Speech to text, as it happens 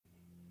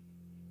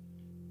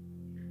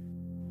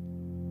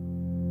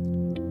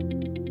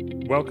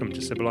Welcome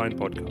to Sibylline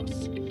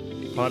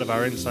Podcasts, part of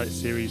our Insight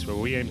series where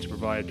we aim to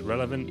provide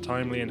relevant,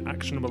 timely and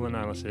actionable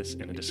analysis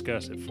in a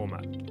discursive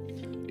format.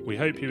 We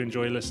hope you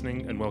enjoy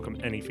listening and welcome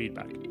any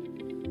feedback.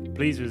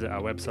 Please visit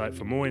our website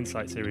for more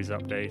Insight series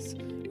updates,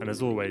 and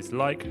as always,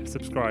 like,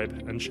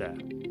 subscribe and share.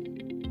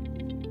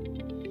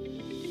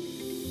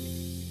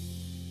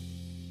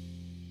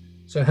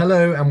 So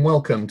hello and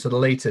welcome to the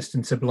latest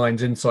in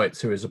Sibylline's Insight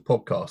series of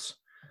podcasts.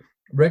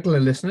 Regular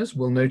listeners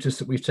will notice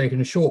that we've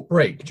taken a short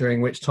break, during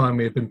which time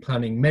we have been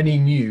planning many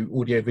new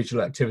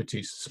audiovisual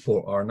activities to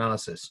support our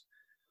analysis.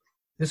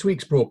 This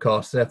week's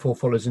broadcast therefore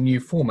follows a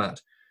new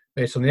format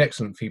based on the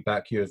excellent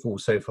feedback you have all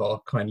so far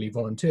kindly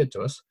volunteered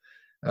to us,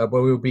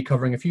 where we will be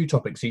covering a few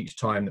topics each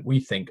time that we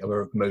think are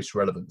of most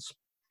relevance.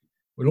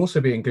 We'll also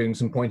be including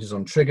some pointers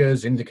on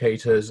triggers,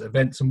 indicators,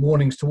 events and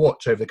warnings to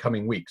watch over the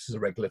coming weeks as a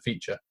regular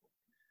feature.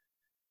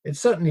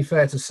 It's certainly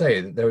fair to say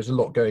that there is a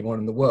lot going on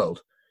in the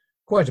world,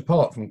 quite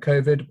apart from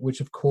COVID,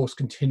 which of course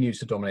continues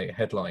to dominate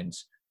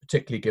headlines,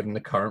 particularly given the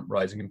current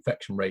rising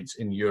infection rates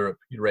in Europe,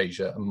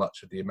 Eurasia and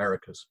much of the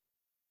Americas.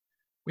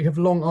 We have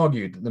long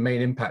argued that the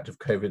main impact of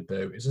COVID,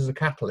 though, is as a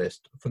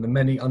catalyst for the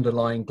many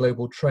underlying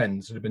global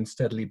trends that have been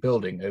steadily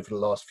building over the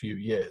last few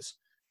years.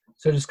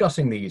 So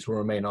discussing these will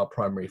remain our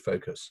primary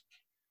focus.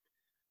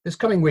 This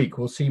coming week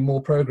will see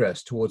more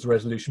progress towards a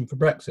resolution for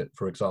Brexit,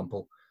 for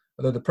example,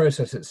 although the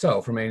process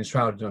itself remains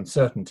shrouded in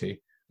uncertainty.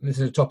 This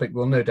is a topic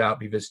we'll no doubt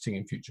be visiting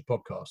in future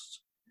podcasts.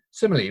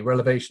 Similarly,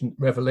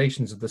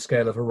 revelations of the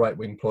scale of a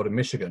right-wing plot in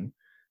Michigan,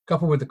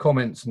 coupled with the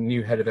comments and the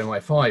new head of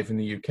MI5 in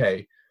the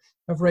UK,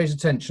 have raised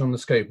attention on the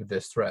scope of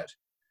this threat.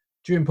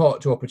 Due in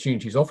part to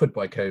opportunities offered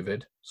by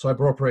COVID,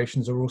 cyber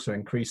operations are also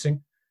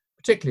increasing,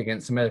 particularly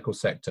against the medical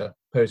sector,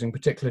 posing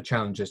particular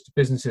challenges to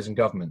businesses and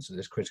governments at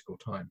this critical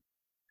time.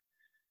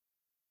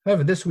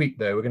 However, this week,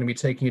 though, we're going to be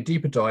taking a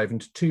deeper dive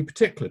into two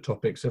particular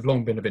topics that have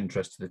long been of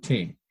interest to the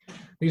team.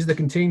 These are the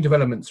continuing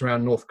developments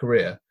around North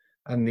Korea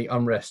and the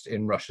unrest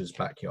in Russia's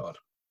backyard.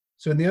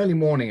 So in the early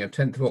morning of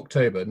 10th of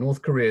October,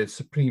 North Korea's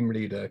Supreme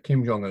Leader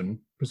Kim Jong-un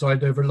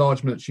presided over a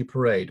large military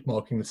parade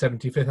marking the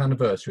 75th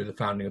anniversary of the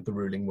founding of the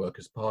ruling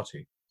Workers'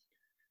 Party.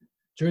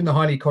 During the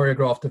highly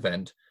choreographed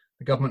event,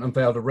 the government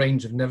unveiled a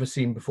range of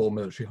never-seen-before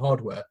military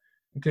hardware,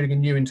 including a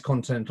new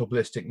intercontinental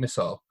ballistic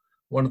missile,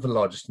 one of the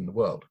largest in the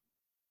world.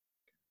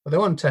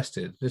 Although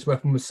untested, this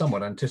weapon was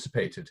somewhat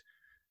anticipated,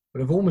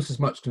 but of almost as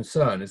much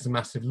concern is the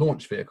massive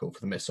launch vehicle for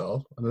the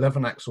missile, an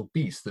 11-axle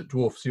beast that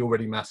dwarfs the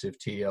already massive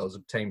TELs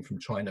obtained from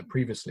China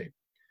previously.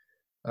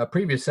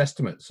 Previous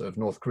estimates of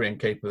North Korean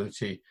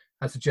capability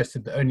had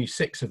suggested that only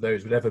 6 of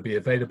those would ever be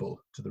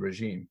available to the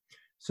regime,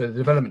 so the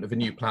development of a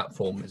new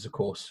platform is, of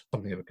course,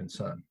 something of a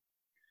concern.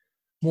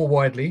 More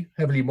widely,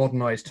 heavily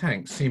modernised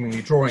tanks,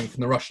 seemingly drawing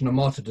from the Russian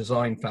Armata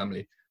design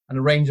family, and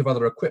a range of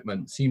other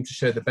equipment seem to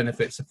show the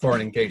benefits of foreign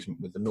engagement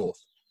with the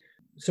North.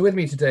 So with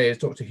me today is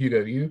Dr.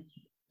 Hugo Yu,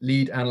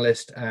 lead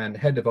analyst and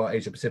head of our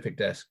Asia-Pacific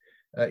desk.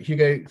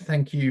 Hugo,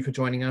 thank you for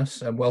joining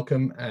us and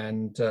welcome,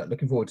 and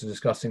looking forward to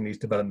discussing these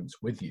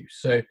developments with you.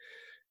 So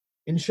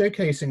in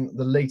showcasing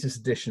the latest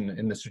addition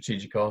in the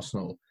strategic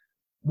arsenal,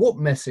 what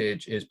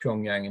message is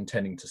Pyongyang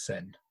intending to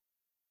send?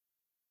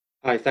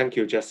 Hi, thank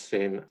you,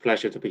 Justin.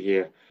 Pleasure to be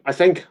here. I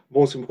think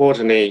most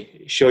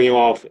importantly, showing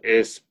off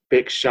is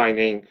big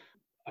shining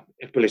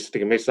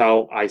ballistic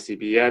missile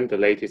ICBM, the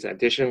latest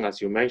addition,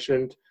 as you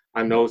mentioned,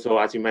 and also,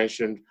 as you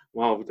mentioned,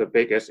 one of the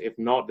biggest, if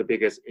not the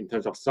biggest in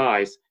terms of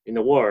size in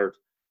the world.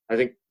 I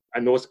think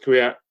North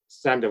Korea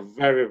sent a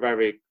very,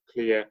 very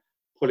clear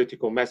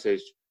political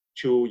message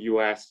to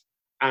US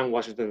and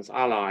Washington's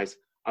allies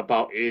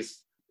about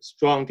its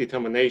strong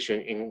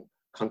determination in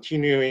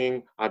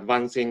continuing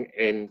advancing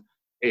in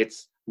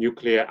its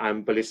nuclear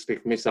and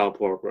ballistic missile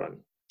program.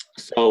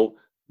 So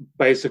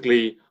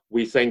basically,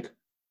 we think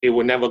it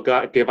will never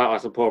give up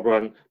as a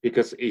program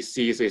because it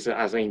sees it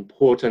as an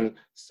important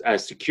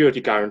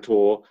security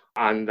guarantor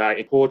and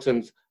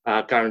important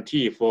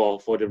guarantee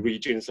for the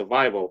region's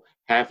survival,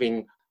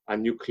 having a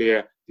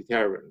nuclear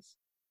deterrence.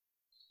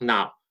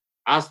 Now,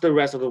 as the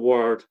rest of the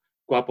world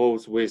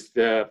grapples with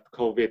the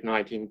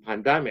COVID-19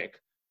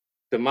 pandemic,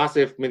 the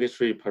massive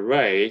military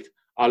parade,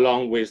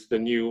 along with the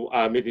new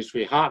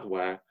military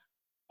hardware,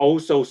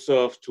 also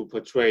serve to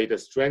portray the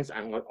strength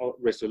and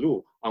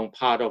resolute on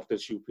part of the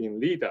Supreme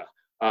Leader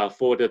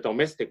for the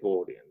domestic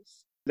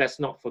audience. Let's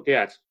not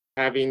forget,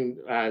 having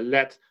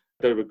led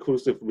the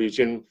reclusive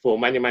region for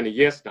many, many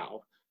years now,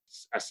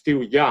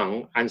 still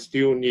young and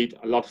still need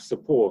a lot of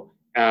support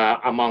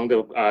among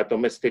the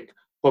domestic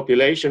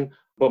population,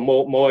 but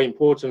more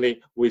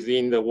importantly,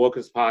 within the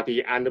Workers'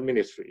 Party and the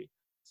ministry.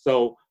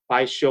 So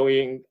by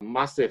showing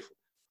massive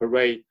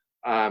parade,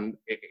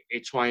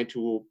 it's trying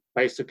to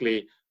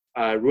basically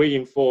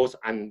reinforce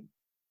and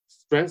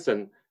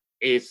strengthen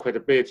its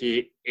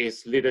credibility,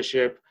 its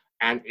leadership,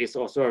 and its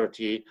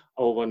authority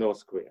over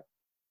North Korea.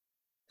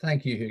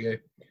 Thank you, Hugo.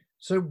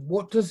 So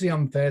what does the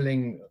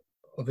unveiling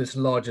of this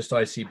largest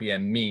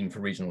ICBM mean for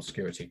regional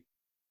security?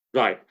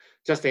 Right.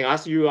 Justin,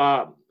 as you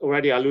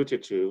already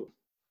alluded to,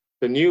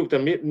 the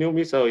new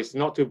missile is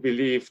not to be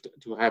believed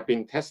to have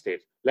been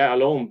tested let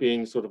alone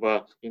being sort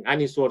of in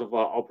any sort of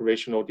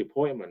operational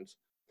deployment.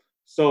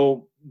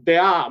 So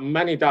there are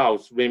many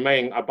doubts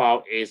remain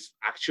about its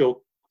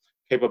actual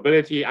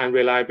capability and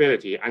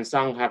reliability, and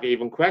some have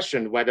even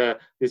questioned whether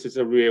this is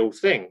a real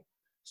thing.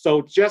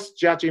 So just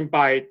judging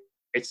by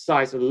its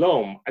size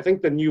alone, I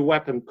think the new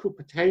weapon could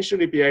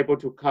potentially be able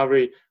to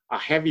carry a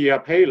heavier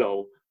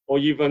payload or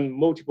even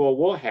multiple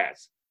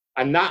warheads.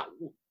 And that,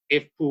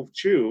 if proved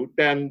true,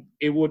 then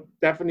it would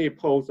definitely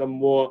pose a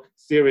more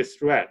serious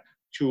threat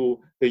to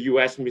the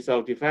US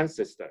missile defense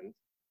system.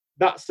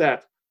 That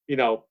said,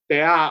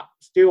 there are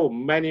still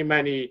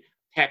many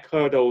tech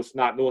hurdles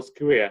that North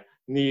Korea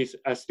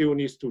still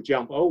needs to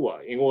jump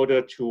over in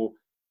order to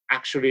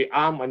actually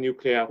arm a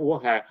nuclear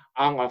warhead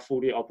on a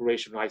fully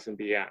operational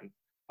ICBM.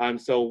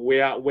 So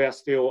we're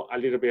still a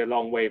little bit a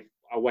long way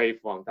away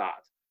from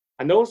that.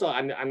 And also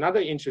another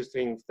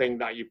interesting thing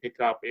that you pick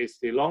up is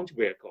the launch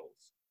vehicles.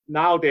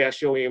 Now they are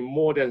showing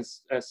more than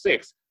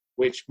 6,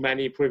 which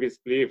many previously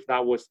believed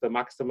that was the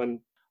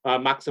maximum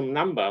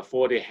number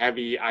for the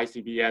heavy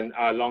ICBM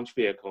launch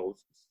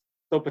vehicles.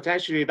 So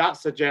potentially that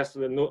suggests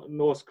that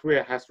North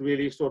Korea has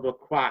really sort of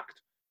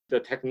cracked the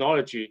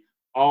technology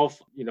of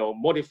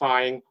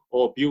modifying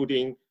or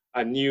building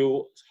a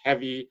new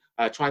heavy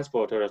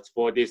transporters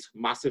for these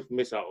massive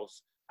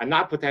missiles. And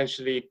that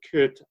potentially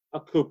could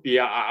be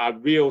a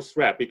real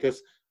threat,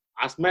 because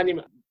as many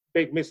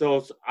big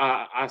missiles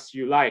as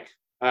you like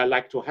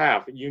to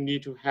have, you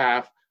need to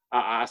have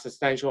a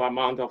substantial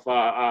amount of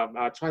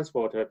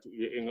transporter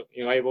in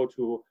able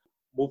to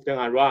move them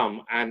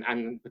around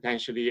and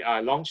potentially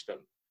launch them.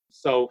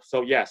 So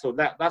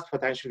that's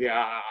potentially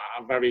a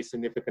very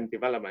significant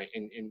development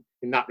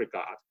in that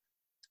regard.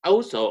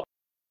 Also,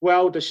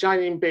 well, the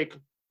Shining Big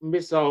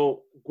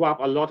missile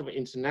grabbed a lot of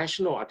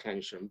international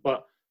attention,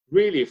 but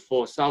really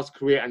for South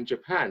Korea and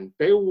Japan,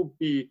 they will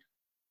be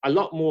a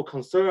lot more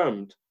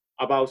concerned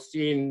about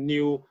seeing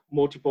new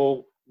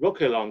multiple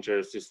rocket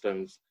launcher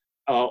systems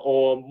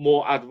or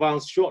more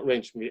advanced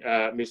short-range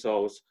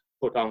missiles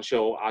put on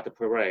show at the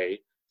parade.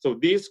 So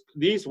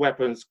these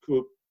weapons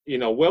could,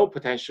 will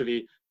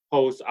potentially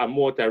pose a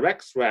more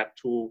direct threat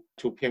to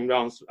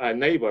Pyongyang's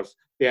neighbors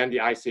than the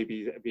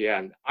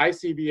ICBM.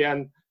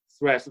 ICBM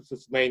threats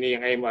is mainly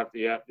aimed at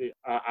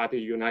the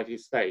United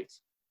States.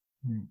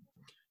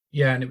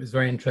 Yeah, and it was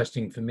very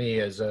interesting for me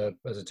as a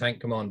tank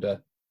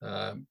commander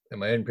in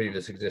my own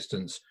previous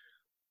existence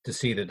to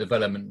see the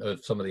development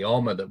of some of the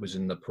armor that was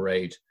in the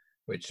parade,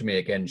 which to me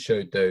again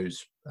showed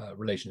those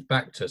relations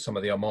back to some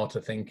of the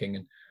Armata thinking.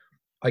 And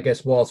I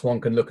guess whilst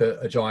one can look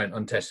at a giant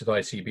untested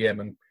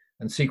ICBM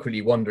and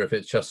secretly wonder if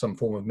it's just some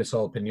form of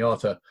missile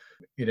pinata,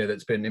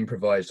 that's been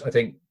improvised, I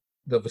think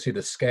obviously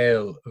the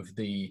scale of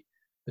the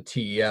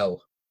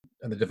TEL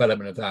and the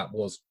development of that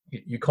was,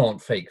 you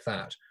can't fake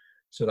that.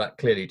 So that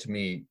clearly to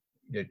me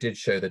did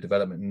show the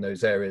development in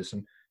those areas.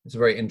 And it's a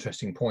very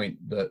interesting point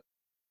that,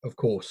 of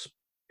course,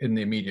 in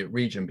the immediate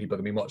region, people are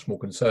going to be much more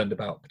concerned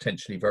about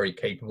potentially very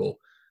capable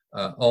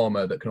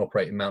armor that can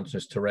operate in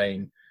mountainous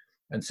terrain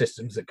and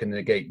systems that can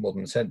negate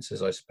modern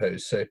sensors, I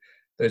suppose. So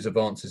those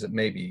advances that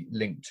may be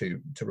linked to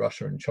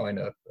Russia and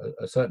China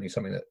are certainly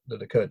something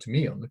that occurred to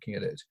me on looking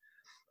at it.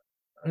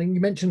 I mean,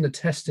 you mentioned the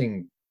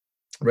testing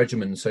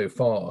regimen so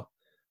far,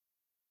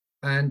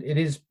 and it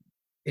is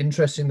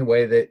interesting the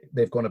way that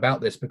they've gone about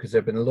this, because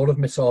there have been a lot of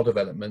missile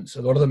developments.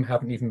 A lot of them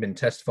haven't even been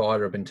test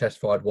fired or been test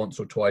fired once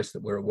or twice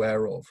that we're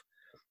aware of.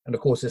 And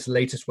of course, this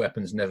latest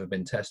weapon's never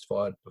been test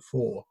fired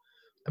before.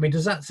 I mean,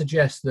 does that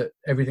suggest that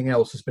everything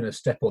else has been a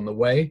step on the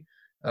way?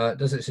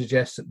 Does it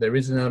suggest that there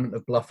is an element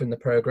of bluff in the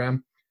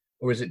program?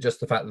 Or is it just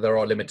the fact that there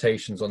are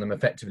limitations on them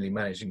effectively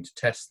managing to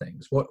test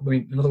things?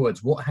 In other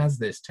words, what has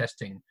this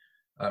testing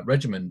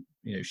regimen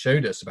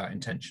showed us about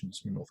intentions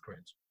from North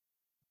Koreans?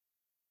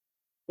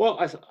 Well,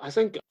 I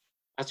think,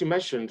 as you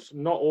mentioned,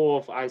 not all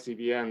of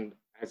ICBM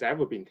has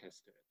ever been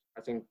tested.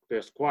 I think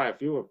there's quite a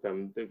few of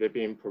them. They've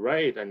been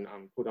paraded and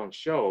put on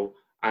show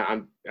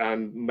and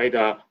made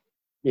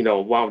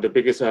one of the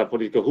biggest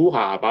political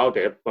hoo-ha about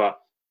it, but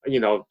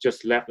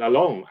just left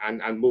alone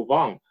and move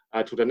on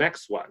to the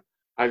next one.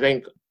 I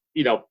think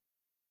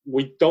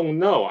we don't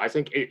know. I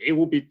think it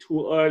will be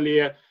too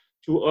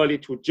early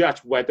to judge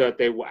whether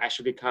they will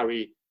actually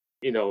carry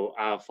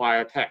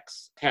fire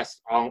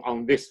test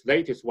on this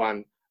latest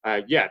one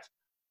yet.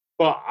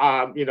 But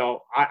I'm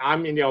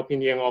in the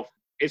opinion of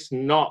it's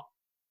not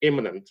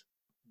imminent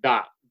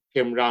that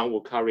Pyongyang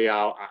will carry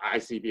out an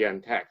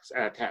ICBM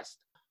test.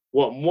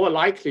 What more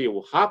likely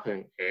will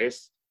happen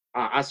is,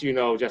 as you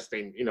know,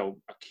 Justin,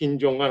 Kim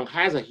Jong-un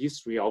has a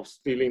history of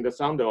stealing the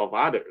thunder of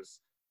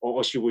others,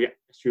 or should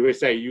we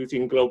say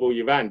using global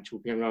event to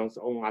Pyongyang's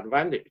own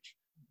advantage,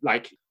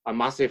 like a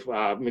massive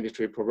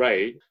military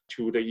parade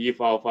to the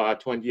eve of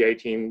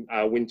 2018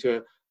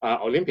 Winter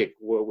Olympic,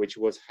 which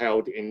was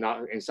held in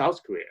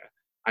South Korea.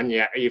 And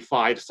yet he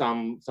fired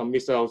some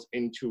missiles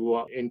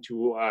into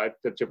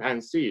the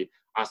Japan Sea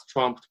as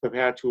Trump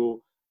prepared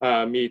to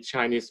meet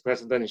Chinese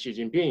President Xi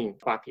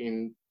Jinping back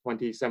in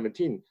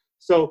 2017.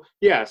 So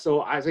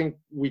I think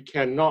we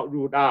cannot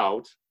rule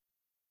out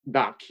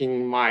that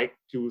Kim might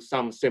do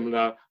some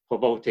similar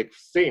provocative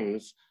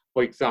things.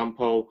 For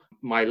example,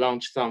 might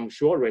launch some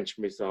short-range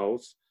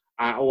missiles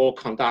or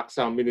conduct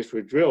some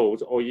military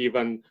drills or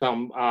even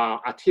some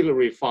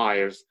artillery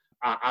fires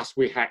as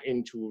we head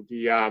into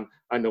the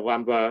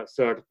November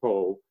 3rd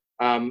poll,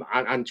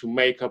 and to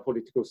make a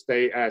political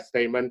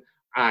statement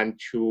and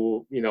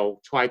to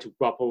try to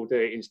grapple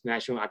the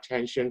international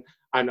attention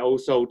and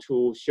also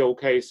to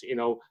showcase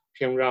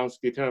Pyongyang's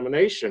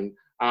determination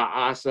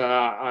as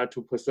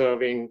to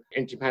preserving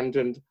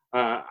independent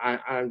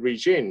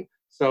regime.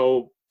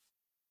 So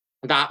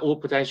that will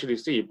potentially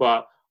see,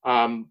 but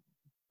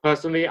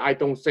personally, I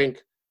don't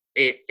think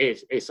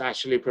it's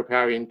actually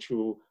preparing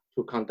to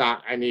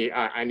conduct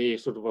any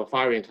sort of a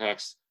firing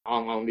tests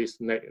on this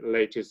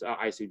latest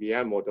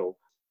ICBM model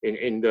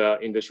in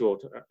the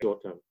short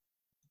term.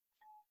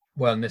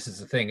 Well, and this is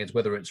the thing, is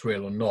whether it's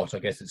real or not, I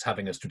guess it's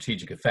having a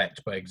strategic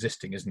effect by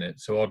existing, isn't it?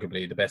 So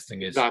arguably the best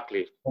thing is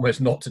exactly almost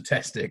not to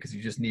test it because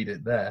you just need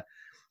it there.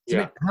 So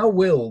yeah. How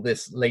will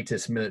this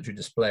latest military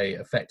display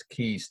affect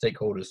key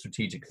stakeholders'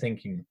 strategic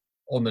thinking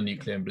on the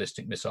nuclear and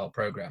ballistic missile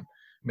program?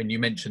 I mean, you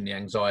mentioned the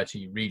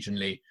anxiety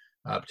regionally,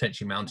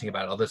 potentially mounting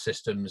about other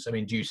systems. I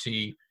mean, do you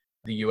see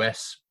the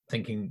US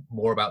thinking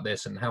more about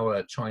this, and how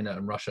are China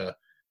and Russia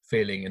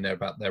feeling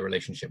about their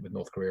relationship with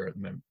North Korea at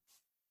the moment?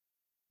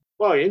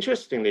 Well,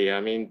 interestingly, I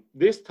mean,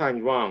 this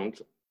time round,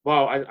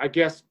 well, I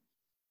guess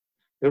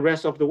the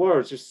rest of the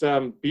world is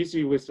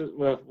busy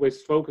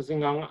with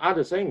focusing on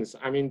other things.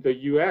 I mean, the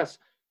US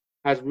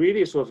has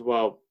really sort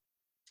of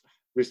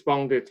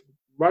responded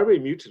very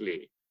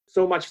mutely.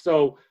 So much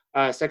so,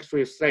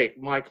 Secretary of State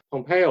Mike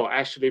Pompeo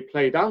actually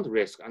played down the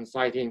risk and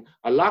citing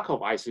a lack of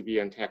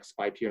ICBM tests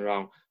by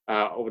Pyongyang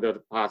over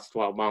the past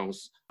 12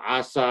 months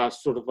as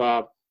sort of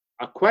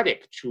a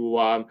credit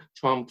to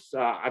Trump's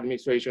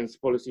administration's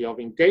policy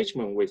of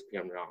engagement with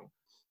Pyongyang.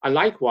 And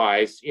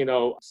likewise,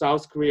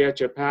 South Korea,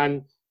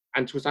 Japan,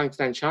 and to some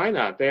extent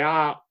China,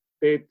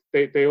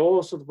 they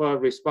all sort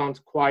of respond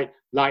quite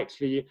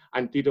lightly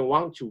and didn't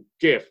want to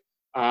give,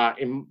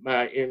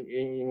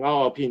 in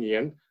our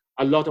opinion,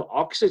 a lot of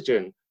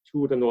oxygen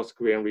to the North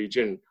Korean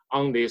region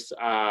on this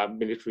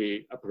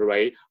military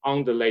parade,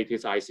 on the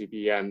latest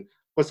ICBM,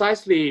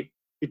 precisely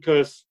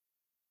because,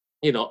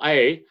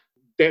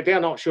 they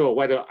are not sure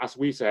whether, as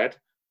we said,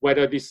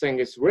 whether this thing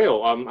is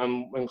real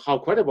and how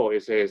credible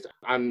it is,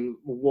 and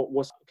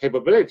what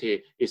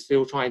capability is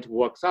still trying to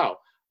work out.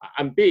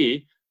 And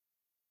B,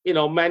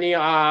 many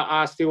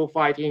are still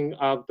fighting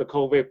the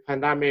COVID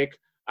pandemic,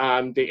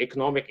 the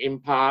economic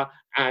impact,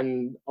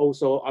 and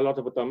also a lot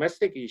of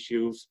domestic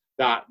issues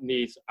that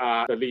needs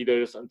the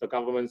leaders and the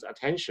government's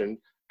attention.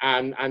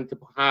 And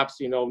perhaps,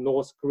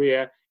 North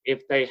Korea,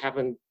 if they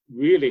haven't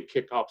really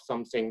kicked off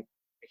something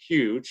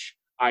huge,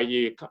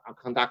 i.e.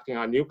 conducting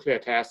a nuclear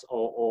test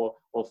or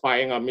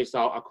firing a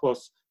missile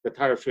across the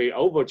territory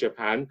over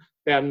Japan,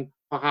 then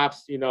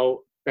perhaps,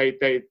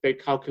 they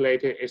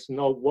calculated it's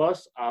not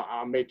worth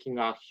making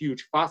a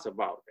huge fuss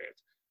about it.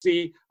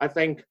 See, I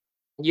think,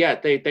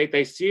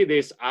 they see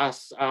this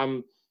as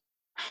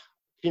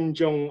Kim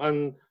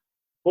Jong-un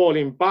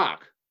falling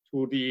back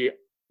to the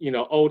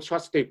old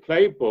trusted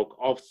playbook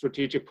of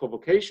strategic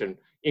provocation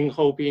in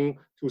hoping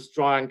to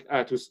strike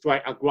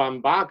a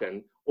ground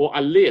bargain, or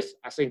at least,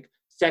 I think,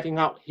 setting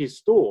up his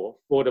stall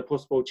for the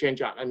possible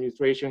change of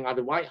administration at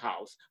the White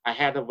House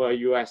ahead of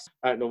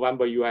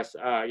November U.S.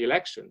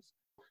 elections.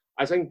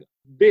 I think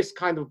this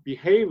kind of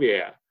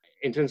behavior,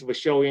 in terms of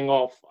showing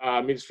off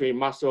military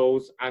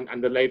muscles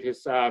and the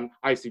latest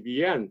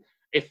ICBM,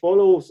 it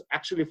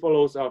actually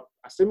follows a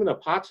similar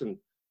pattern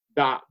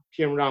that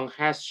Pyongyang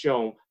has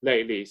shown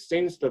lately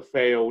since the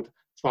failed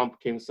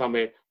Trump-Kim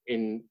summit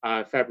in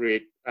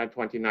February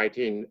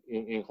 2019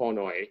 in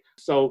Hanoi.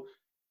 So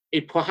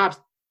it perhaps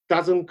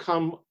doesn't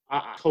come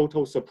a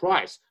total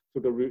surprise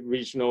to the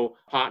regional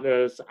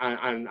partners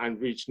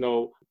and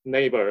regional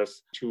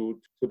neighbors to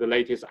the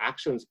latest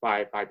actions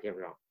by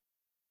Pyongyang.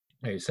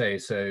 You say,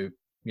 so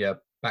yeah,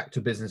 back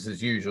to business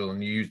as usual,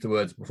 and you used the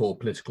words before,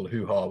 political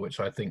hoo-ha, which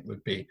I think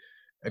would be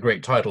a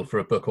great title for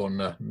a book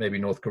on maybe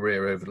North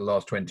Korea over the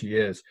last 20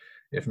 years,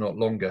 if not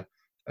longer.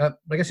 I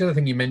guess the other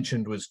thing you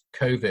mentioned was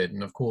COVID,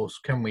 and of course,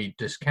 can we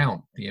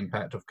discount the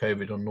impact of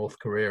COVID on North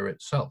Korea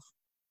itself?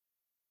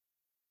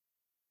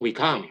 We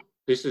can't.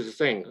 This is the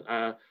thing.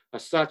 As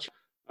such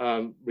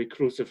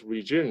reclusive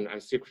region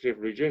and secretive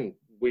region,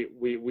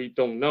 we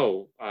don't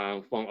know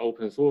from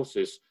open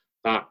sources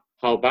that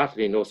how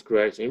badly North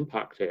Korea is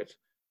impacted,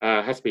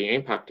 has been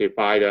impacted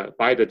by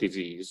the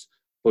disease.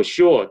 For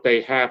sure,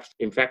 they have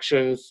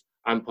infections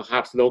and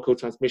perhaps local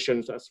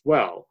transmissions as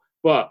well.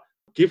 But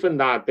given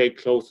that they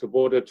closed the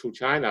border to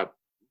China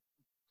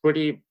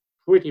pretty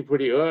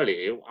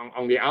early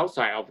on the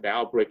outside of the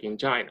outbreak in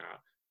China,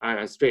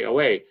 and straight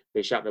away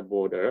they shut the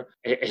border,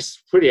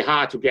 it's pretty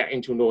hard to get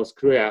into North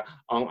Korea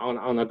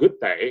on a good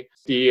day.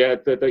 The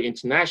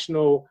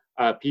international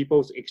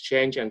people's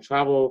exchange and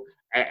travel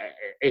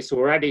is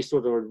already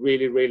sort of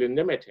really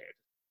limited.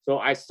 So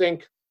I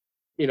think,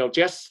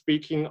 just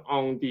speaking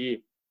on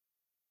the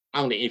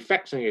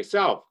infection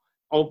itself,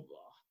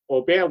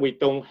 albeit we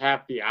don't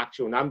have the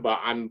actual number,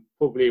 and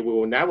probably we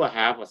will never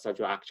have such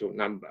an actual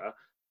number.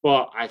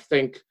 But I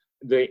think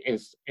the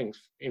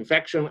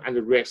infection and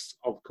the risk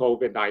of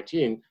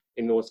COVID-19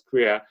 in North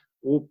Korea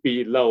would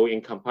be low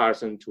in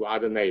comparison to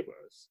other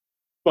neighbors.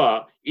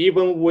 But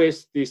even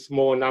with the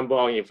small number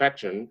of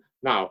infection,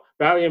 now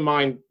bear in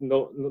mind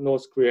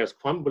North Korea's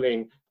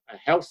crumbling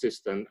health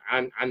system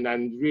and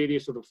then really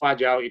sort of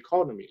fragile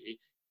economy,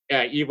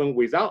 even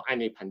without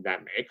any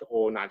pandemic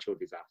or natural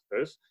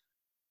disasters,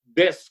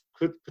 this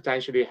could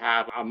potentially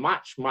have a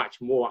much, much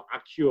more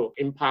acute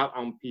impact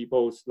on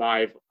people's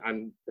life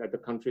and the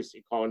country's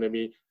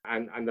economy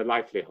and the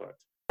livelihood.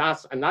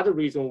 That's another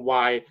reason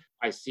why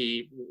I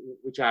see,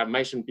 which I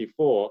mentioned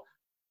before,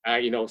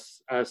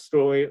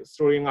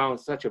 throwing on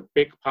such a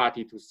big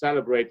party to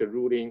celebrate the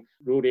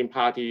ruling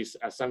party's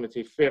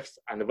 75th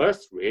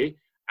anniversary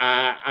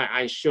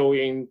and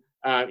showing,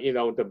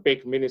 the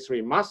big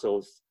military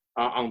muscles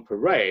on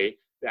parade,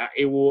 that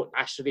it will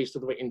actually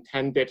sort of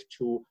intended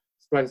to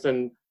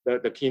strengthen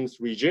the Kim's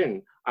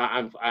regime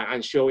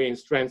and showing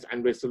strength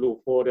and resolute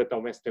for the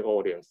domestic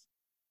audience.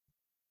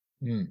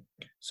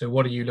 So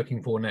what are you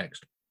looking for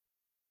next?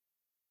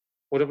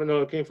 What am I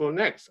looking for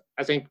next?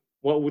 I think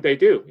what would they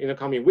do in the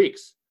coming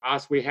weeks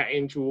as we head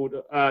into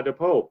the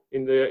poll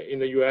in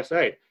the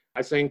USA?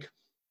 I think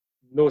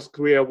North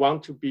Korea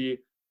want to be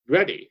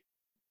ready,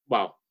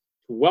 to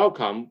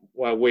welcome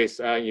with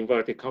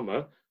inverted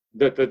comma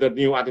the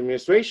new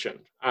administration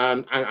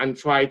and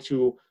try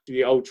to do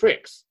the old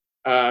tricks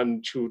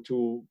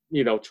to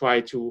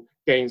try to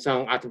gain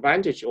some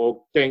advantage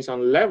or gain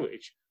some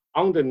leverage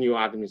on the new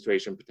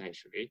administration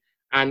potentially,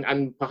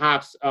 and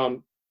perhaps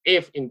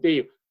if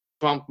indeed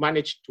Trump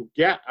managed to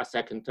get a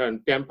second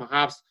term, then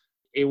perhaps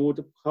it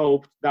would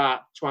hope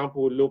that Trump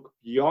will look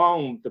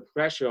beyond the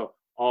pressure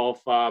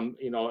of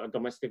a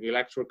domestic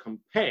electoral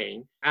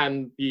campaign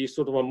and be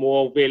sort of a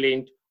more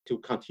willing to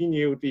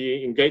continue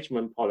the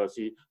engagement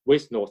policy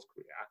with North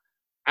Korea.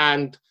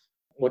 And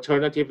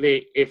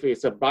alternatively, if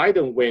it's a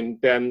Biden win,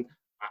 then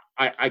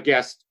I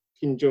guess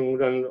Kim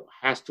Jong-un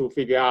has to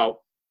figure out,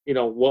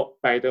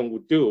 what Biden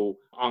would do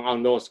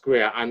on North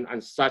Korea,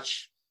 and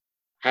such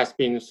has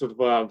been sort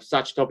of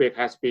such topic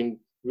has been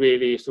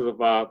really sort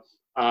of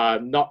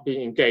not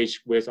being engaged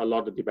with a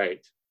lot of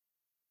debate.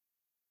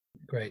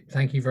 Great,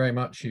 thank you very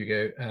much,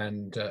 Hugo,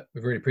 and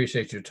we really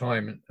appreciate your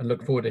time and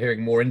look forward to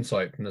hearing more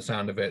insight from the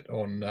sound of it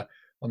on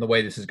the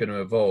way this is going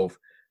to evolve.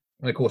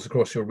 And of course,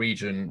 across your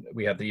region,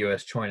 we have the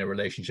US-China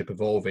relationship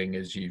evolving,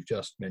 as you've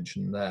just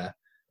mentioned there.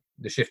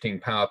 The shifting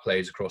power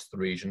plays across the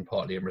region,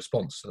 partly in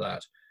response to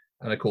that.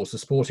 And of course, the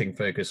sporting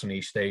focus on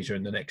East Asia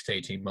in the next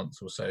 18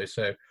 months or so.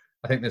 So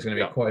I think there's going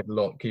to be quite a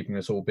lot keeping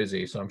us all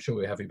busy. So I'm sure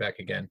we'll have you back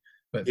again.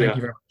 But thank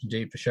you very much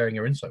indeed for sharing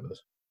your insight with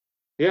us.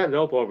 Yeah,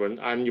 no problem.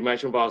 And you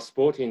mentioned about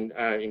sporting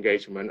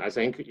engagement. I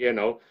think,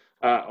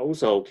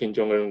 also Kim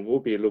Jong-un will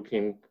be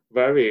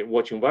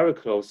watching very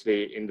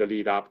closely in the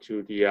lead up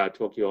to the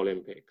Tokyo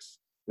Olympics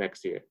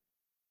next year.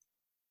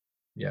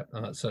 Yeah,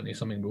 and that's certainly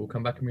something we'll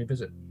come back and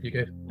revisit.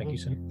 Hugo, thank you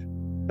so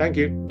much. Thank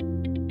you.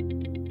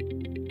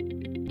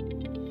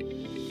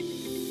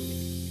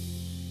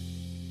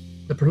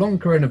 The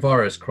prolonged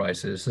coronavirus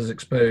crisis has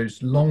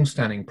exposed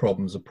long-standing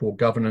problems of poor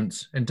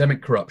governance,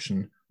 endemic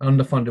corruption, and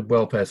underfunded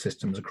welfare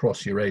systems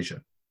across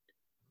Eurasia.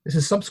 This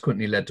has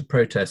subsequently led to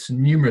protests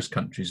in numerous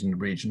countries in the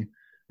region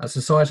as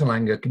societal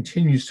anger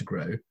continues to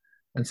grow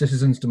and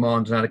citizens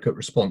demand an adequate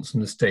response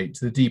from the state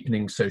to the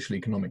deepening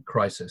social-economic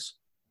crisis.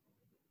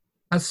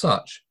 As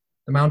such,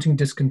 the mounting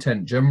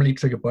discontent generally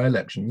triggered by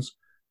elections,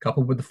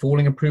 coupled with the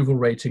falling approval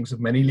ratings of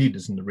many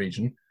leaders in the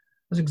region,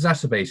 has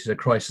exacerbated a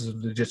crisis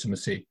of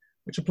legitimacy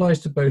which applies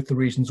to both the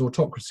region's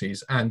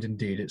autocracies and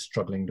indeed its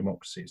struggling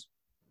democracies.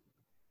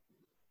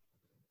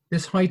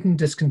 This heightened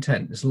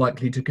discontent is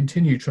likely to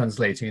continue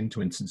translating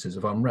into instances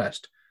of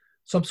unrest,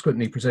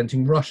 subsequently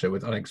presenting Russia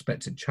with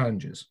unexpected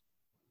challenges.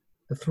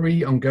 The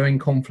three ongoing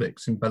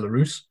conflicts in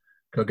Belarus,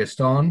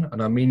 Kyrgyzstan,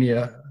 and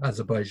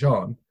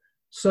Armenia-Azerbaijan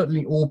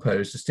certainly all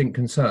pose distinct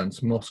concerns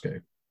for Moscow.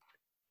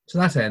 To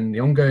that end,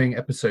 the ongoing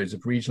episodes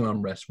of regional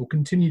unrest will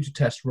continue to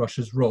test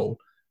Russia's role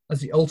as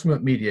the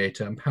ultimate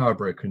mediator and power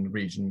broker in the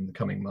region in the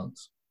coming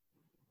months.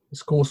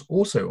 This course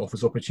also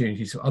offers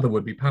opportunities for other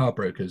would-be power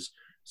brokers,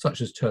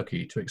 such as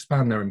Turkey, to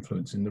expand their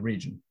influence in the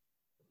region.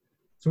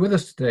 So with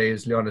us today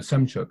is Liana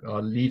Semchuk,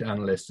 our lead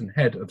analyst and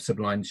head of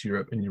Civil Lines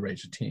Europe and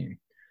Eurasia team.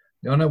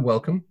 Liana,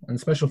 welcome, and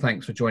special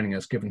thanks for joining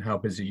us given how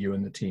busy you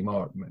and the team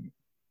are at the moment.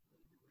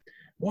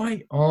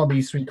 Why are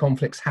these three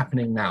conflicts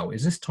happening now?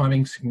 Is this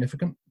timing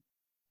significant?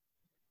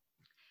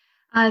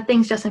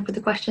 Thanks, Justin, for the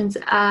questions.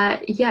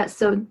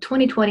 So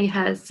 2020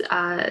 has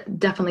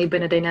definitely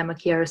been a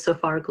dynamic year so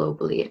far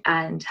globally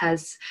and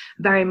has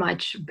very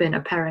much been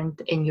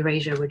apparent in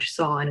Eurasia, which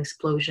saw an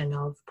explosion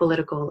of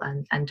political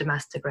and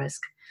domestic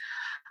risk.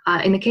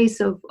 In the case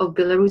of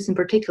Belarus in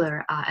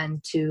particular,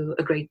 and to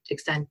a great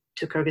extent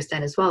to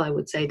Kyrgyzstan as well, I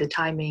would say the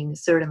timing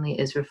certainly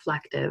is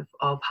reflective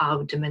of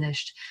how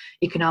diminished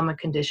economic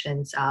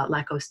conditions,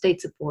 lack of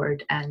state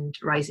support, and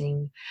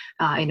rising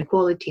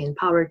inequality and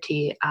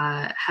poverty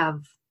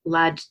have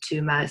led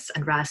to mass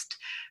unrest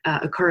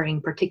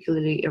occurring,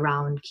 particularly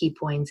around key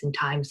points in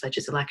times such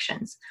as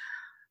elections.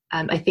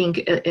 I think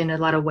in a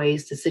lot of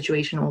ways, the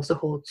situation also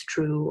holds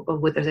true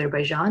with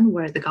Azerbaijan,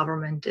 where the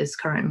government is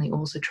currently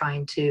also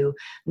trying to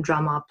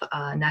drum up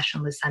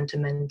nationalist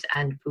sentiment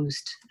and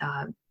boost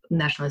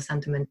nationalist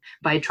sentiment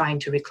by trying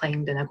to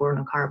reclaim the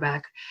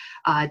Nagorno-Karabakh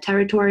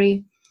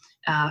territory,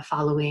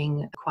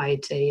 following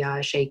quite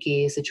a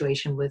shaky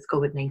situation with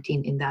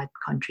COVID-19 in that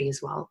country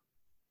as well.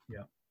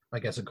 Yeah, I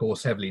guess, of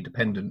course, heavily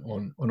dependent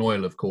on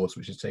oil, of course,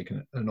 which has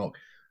taken a knock.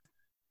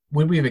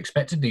 Would we have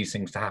expected these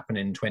things to happen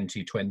in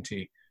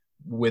 2020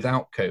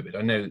 without COVID?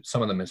 I know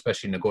some of them,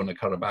 especially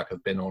Nagorno-Karabakh,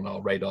 have been on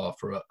our radar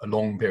for a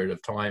long period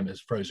of time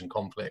as frozen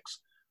conflicts.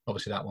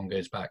 Obviously, that one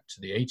goes back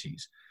to the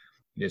 80s.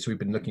 So we've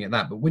been looking at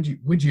that. But would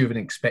you have been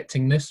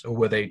expecting this, or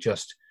were they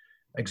just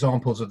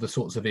examples of the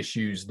sorts of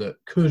issues that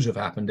could have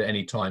happened at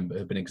any time but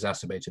have been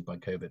exacerbated by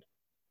COVID?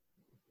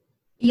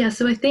 Yeah,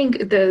 so I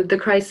think the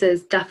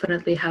crisis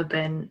definitely have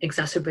been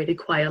exacerbated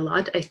quite a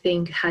lot. I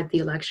think had the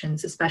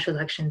elections, the special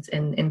elections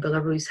in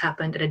Belarus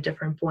happened at a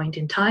different point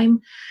in time,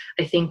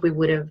 I think we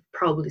would have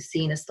probably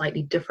seen a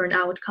slightly different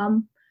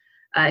outcome.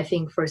 I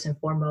think first and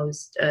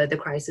foremost, the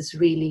crisis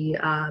really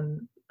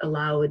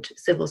allowed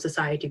civil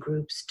society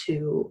groups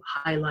to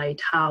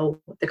highlight how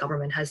the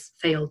government has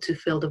failed to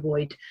fill the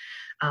void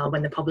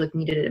when the public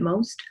needed it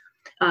most.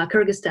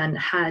 Kyrgyzstan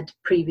had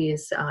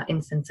previous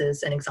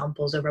instances and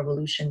examples of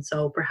revolution,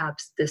 so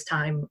perhaps this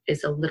time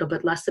is a little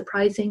bit less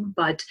surprising,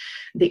 but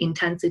the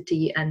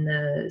intensity and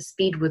the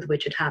speed with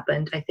which it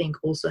happened, I think,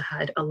 also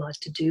had a lot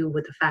to do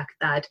with the fact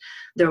that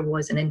there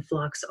was an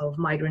influx of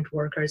migrant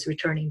workers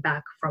returning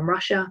back from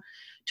Russia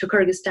to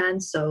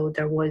Kyrgyzstan, so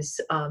there was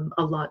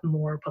a lot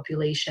more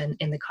population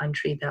in the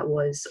country that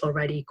was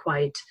already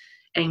quite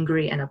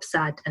angry and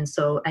upset, and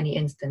so any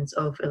instance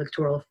of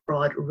electoral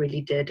fraud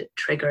really did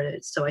trigger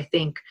it. So I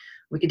think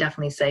we could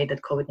definitely say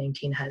that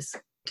COVID-19 has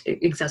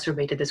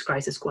exacerbated this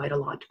crisis quite a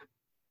lot.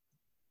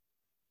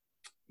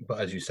 But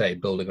as you say,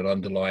 building on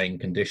underlying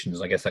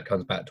conditions, I guess that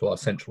comes back to our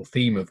central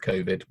theme of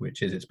COVID,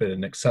 which is it's been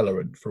an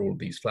accelerant for all of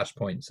these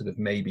flashpoints that have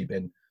maybe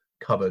been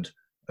covered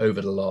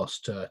over the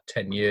last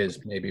 10 years,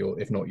 maybe, or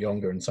if not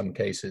younger in some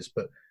cases,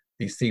 but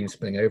these themes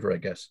spilling over, I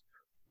guess.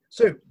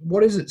 So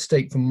what is at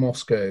stake for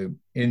Moscow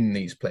in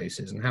these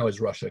places, and how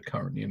is Russia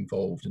currently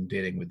involved in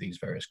dealing with these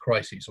various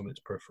crises on its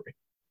periphery?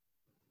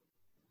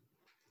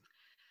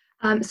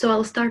 So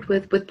I'll start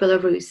with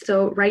Belarus.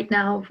 So right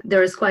now,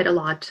 there is quite a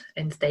lot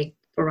in stake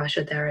for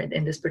Russia there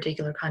in this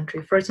particular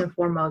country. First and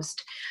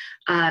foremost,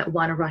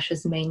 one of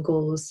Russia's main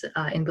goals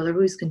in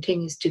Belarus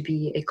continues to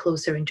be a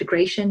closer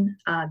integration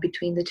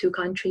between the two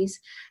countries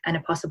and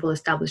a possible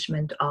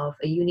establishment of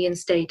a union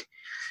state.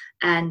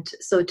 And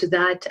so to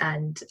that,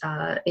 and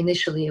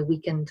initially a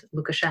weakened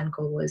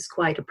Lukashenko was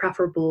quite a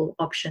preferable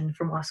option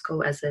for Moscow,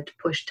 as it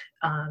pushed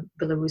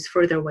Belarus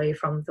further away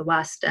from the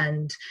West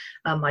and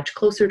much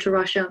closer to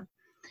Russia.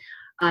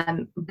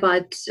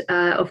 But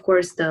of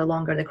course, the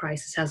longer the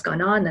crisis has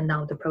gone on, and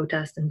now the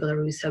protests in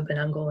Belarus have been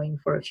ongoing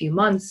for a few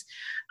months,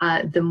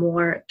 the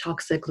more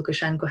toxic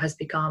Lukashenko has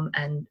become,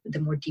 and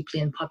the more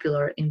deeply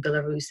unpopular in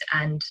Belarus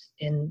and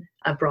in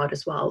abroad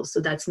as well.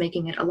 So that's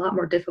making it a lot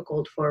more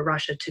difficult for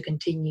Russia to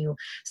continue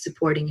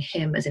supporting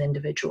him as an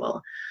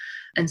individual.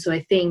 And so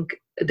I think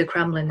the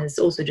Kremlin is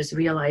also just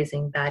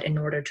realizing that in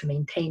order to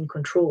maintain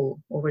control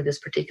over this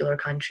particular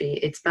country,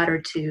 it's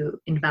better to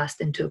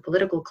invest into a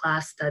political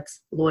class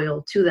that's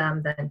loyal to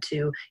them than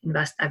to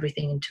invest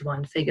everything into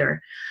one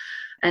figure.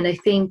 And I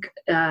think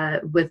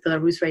with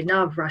Belarus right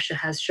now, Russia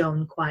has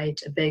shown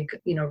quite a big,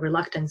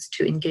 reluctance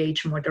to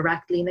engage more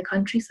directly in the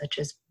country, such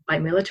as by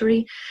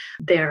military.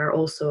 They're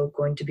also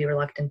going to be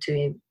reluctant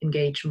to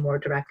engage more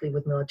directly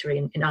with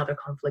military in other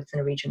conflicts in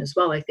the region as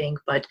well, I think.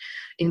 But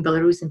in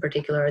Belarus in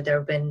particular, there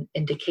have been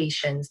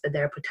indications that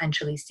they're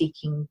potentially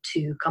seeking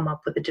to come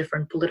up with a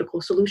different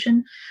political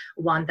solution,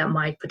 one that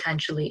might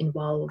potentially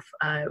involve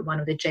one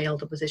of the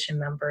jailed opposition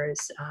members,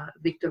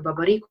 Viktor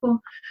Babariko,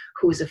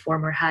 who is a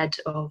former head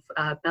of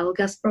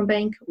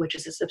Belgazprom, which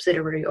is a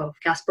subsidiary of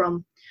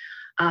Gazprom.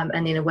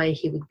 And in a way,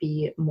 he would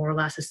be more or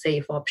less a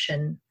safe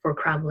option for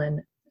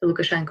Kremlin.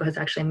 Lukashenko has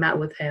actually met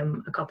with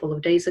him a couple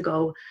of days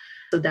ago.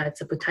 So that's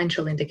a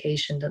potential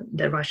indication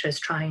that Russia is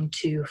trying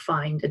to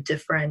find a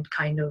different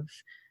kind of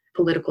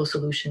political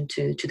solution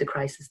to the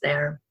crisis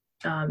there.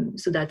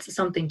 So that's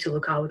something to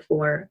look out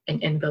for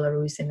in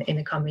Belarus in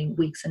the coming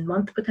weeks and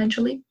months,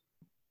 potentially.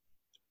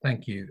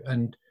 Thank you.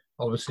 And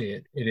obviously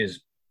it is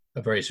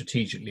a very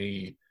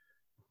strategically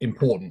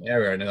important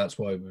area. I know that's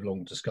why we've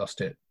long discussed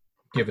it,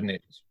 given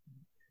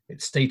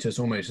its status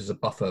almost as a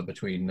buffer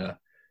between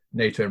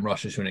NATO and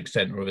Russia to an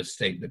extent, or of a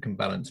state that can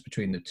balance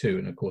between the two.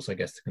 And of course, I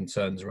guess the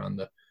concerns around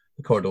the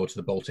corridor to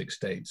the Baltic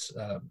states,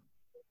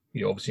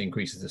 obviously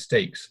increases the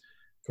stakes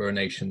for a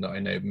nation that I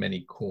know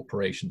many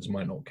corporations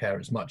might not care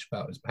as much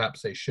about as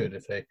perhaps they should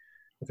if they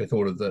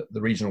thought of the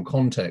regional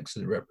context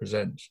that it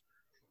represents.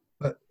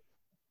 But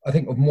I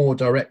think of more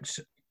direct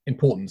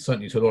importance,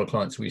 certainly to a lot of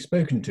clients we've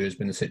spoken to, has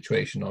been the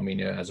situation in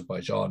Armenia,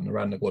 Azerbaijan,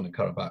 around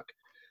Nagorno-Karabakh.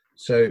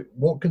 So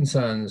what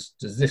concerns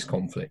does this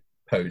conflict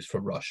pose for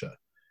Russia?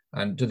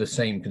 And do the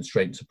same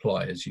constraints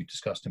apply as you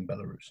discussed in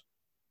Belarus?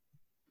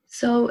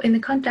 So in the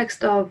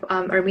context of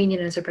Armenia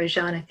and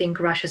Azerbaijan, I think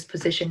Russia's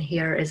position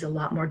here is a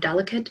lot more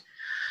delicate.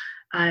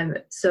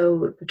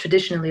 So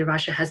traditionally,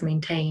 Russia has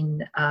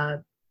maintained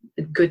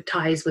good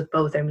ties with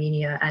both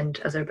Armenia and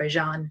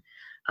Azerbaijan,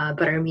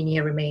 but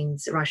Armenia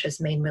remains Russia's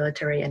main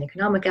military and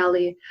economic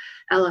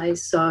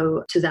allies.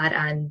 So to that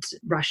end,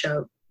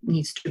 Russia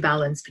needs to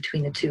balance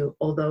between the two,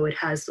 although it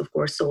has, of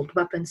course, sold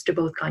weapons to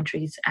both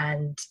countries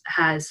and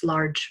has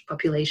large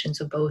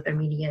populations of both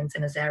Armenians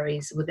and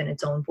Azeris within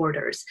its own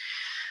borders.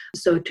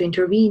 So to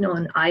intervene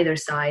on either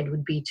side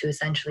would be to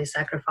essentially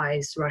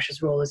sacrifice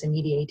Russia's role as a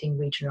mediating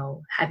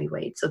regional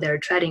heavyweight. So they're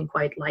treading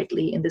quite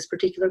lightly in this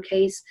particular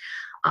case,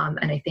 and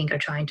I think are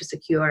trying to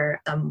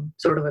secure some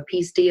sort of a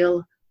peace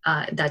deal.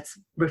 That's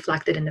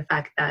reflected in the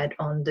fact that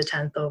on the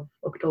 10th of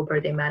October,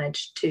 they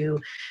managed to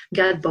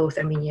get both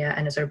Armenia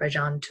and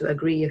Azerbaijan to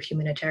agree a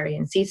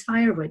humanitarian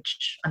ceasefire,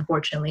 which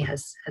unfortunately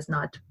has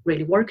not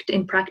really worked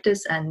in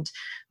practice, and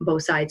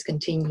both sides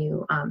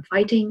continue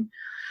fighting.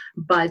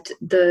 But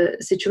the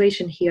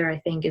situation here, I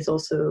think, is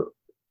also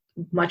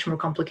much more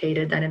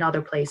complicated than in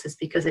other places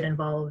because it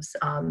involves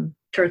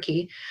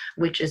Turkey,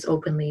 which is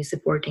openly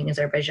supporting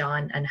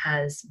Azerbaijan and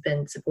has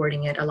been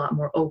supporting it a lot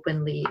more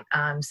openly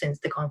since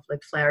the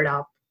conflict flared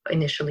up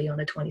initially on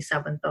the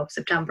 27th of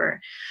September.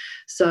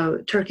 So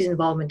Turkey's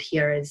involvement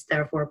here is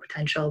therefore a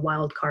potential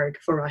wild card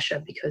for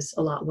Russia because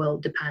a lot will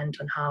depend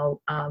on how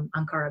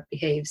Ankara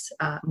behaves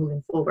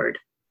moving forward.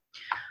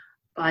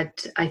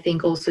 But I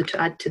think also to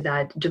add to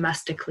that,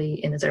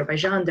 domestically in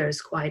Azerbaijan,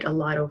 there's quite a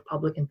lot of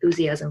public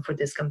enthusiasm for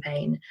this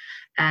campaign.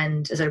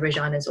 And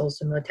Azerbaijan is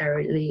also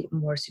militarily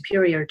more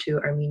superior to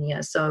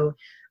Armenia. So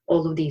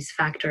all of these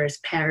factors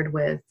paired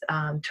with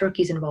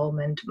Turkey's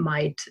involvement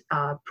might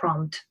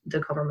prompt the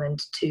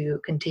government to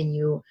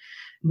continue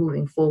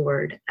moving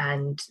forward.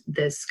 And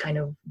this kind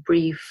of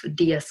brief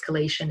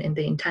de-escalation in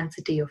the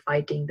intensity of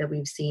fighting that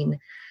we've seen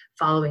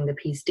following the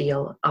peace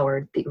deal,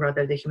 or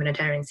rather the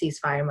humanitarian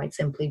ceasefire, might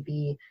simply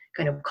be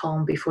kind of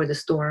calm before the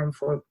storm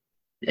for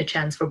a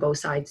chance for both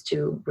sides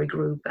to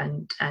regroup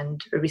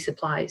and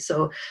resupply.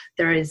 So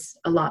there is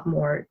a lot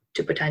more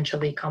to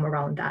potentially come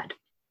around that.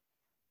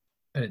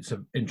 And it's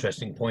an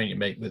interesting point you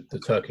make with the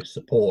Turkish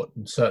support,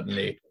 and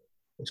certainly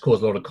it's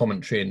caused a lot of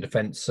commentary in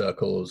defense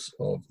circles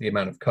of the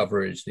amount of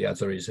coverage the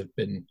Azeris have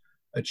been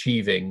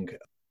achieving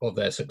of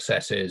their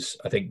successes,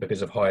 I think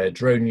because of higher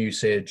drone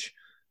usage,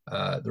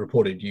 the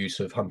reported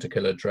use of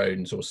hunter-killer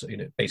drones, or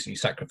basically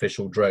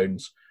sacrificial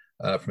drones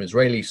from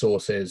Israeli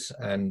sources,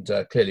 and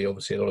clearly,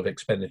 obviously, a lot of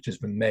expenditure has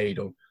been made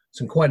on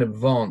some quite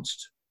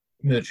advanced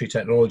military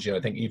technology. I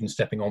think even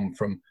stepping on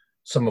from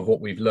some of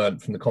what we've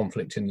learned from the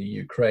conflict in the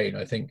Ukraine,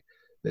 I think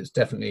there's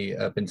definitely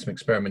been some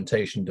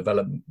experimentation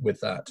development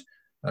with that,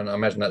 and I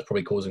imagine that's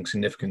probably causing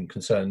significant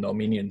concern in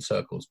Armenian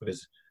circles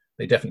because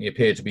they definitely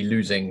appear to be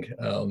losing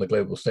on the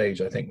global stage.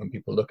 I think when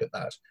people look at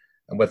that.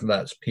 And whether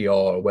that's PR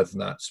or whether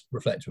that's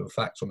reflective of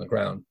facts on the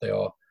ground, they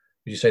are,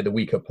 as you say, the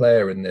weaker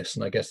player in this.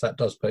 And I guess that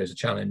does pose a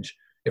challenge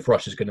if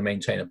Russia's going to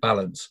maintain a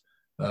balance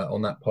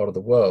on that part of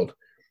the world.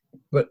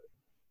 But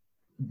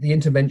the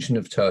intervention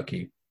of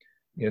Turkey,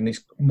 in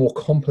these more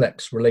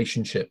complex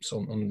relationships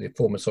on the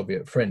former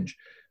Soviet fringe,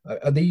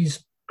 are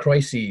these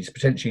crises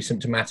potentially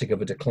symptomatic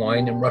of a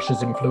decline in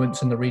Russia's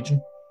influence in the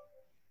region?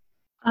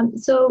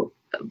 So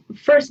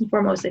first and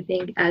foremost, I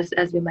think, as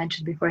we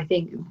mentioned before, I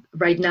think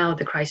right now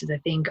the crises, I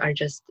think, are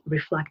just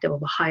reflective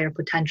of a higher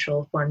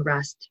potential for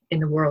unrest in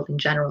the world in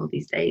general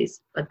these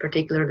days, but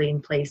particularly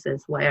in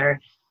places where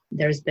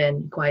there's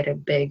been quite a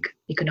big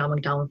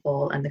economic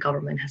downfall and the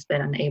government has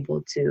been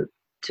unable to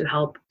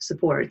help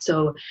support.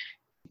 So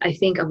I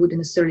think I wouldn't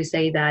necessarily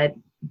say that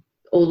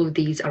all of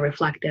these are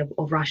reflective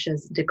of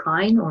Russia's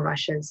decline or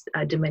Russia's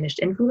diminished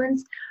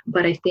influence.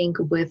 But I think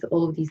with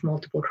all of these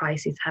multiple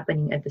crises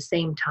happening at the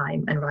same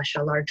time, and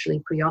Russia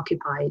largely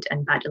preoccupied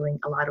and battling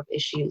a lot of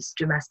issues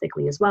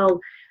domestically as well,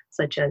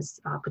 such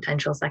as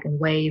potential second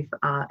wave,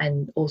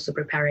 and also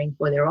preparing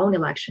for their own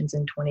elections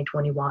in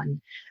 2021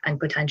 and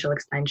potential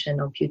extension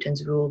of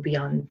Putin's rule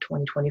beyond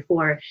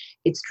 2024,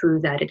 it's true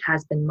that it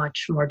has been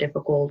much more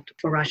difficult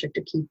for Russia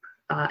to keep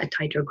a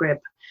tighter grip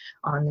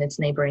on its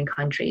neighboring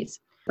countries.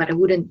 But I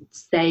wouldn't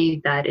say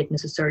that it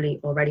necessarily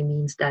already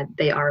means that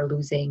they are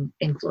losing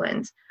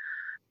influence.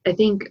 I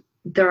think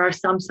there are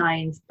some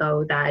signs,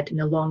 though, that in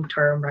the long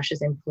term,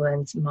 Russia's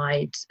influence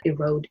might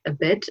erode a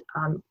bit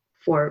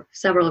for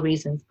several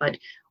reasons. But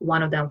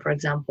one of them, for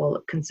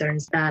example,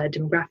 concerns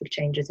demographic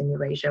changes in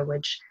Eurasia,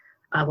 which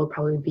will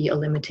probably be a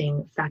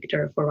limiting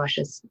factor for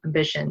Russia's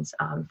ambitions.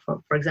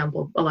 For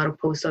example, a lot of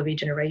post-Soviet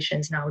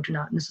generations now do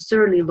not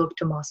necessarily look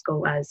to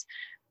Moscow as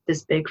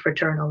this big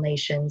fraternal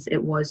nations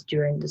it was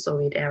during the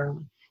Soviet era.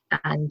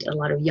 And a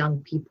lot of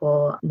young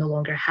people no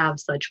longer have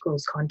such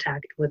close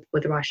contact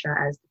with Russia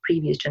as the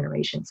previous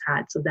generations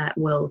had. So that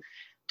will,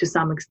 to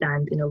some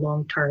extent, in the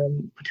long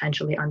term,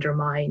 potentially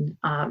undermine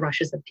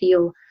Russia's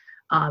appeal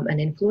and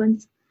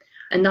influence.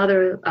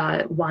 Another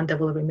one that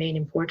will remain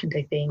important,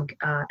 I think,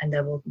 and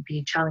that will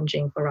be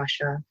challenging for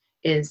Russia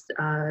is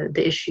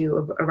the issue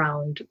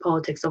around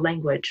politics of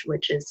language,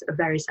 which is a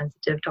very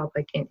sensitive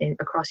topic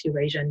across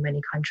Eurasia and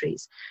many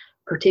countries,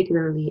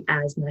 particularly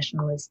as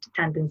nationalist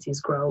tendencies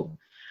grow.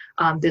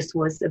 This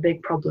was a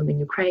big problem in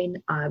Ukraine.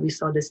 We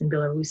saw this in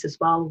Belarus as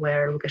well,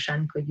 where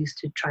Lukashenko used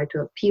to try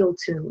to appeal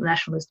to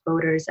nationalist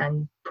voters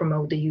and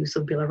promote the use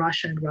of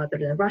Belarusian rather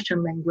than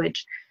Russian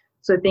language.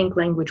 So I think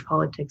language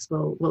politics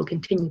will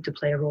continue to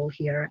play a role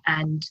here.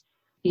 And,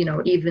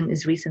 even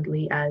as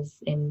recently as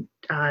in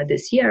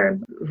this year,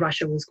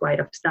 Russia was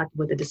quite upset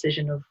with the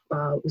decision of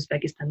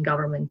Uzbekistan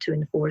government to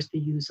enforce the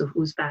use of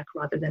Uzbek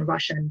rather than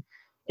Russian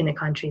in the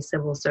country's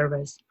civil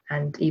service.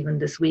 And even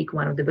this week,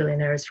 one of the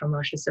billionaires from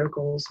Russia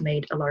circles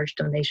made a large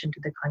donation to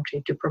the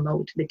country to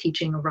promote the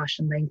teaching of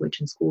Russian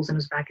language in schools in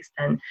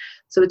Uzbekistan.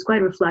 So it's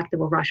quite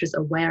reflective of Russia's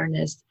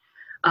awareness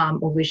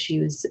of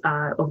issues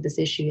of this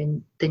issue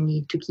and the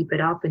need to keep it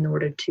up in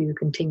order to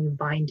continue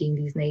binding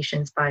these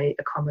nations by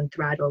a common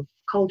thread of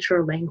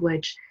culture,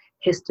 language,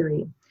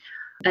 history.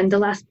 And the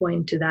last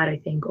point to that, I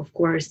think, of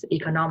course,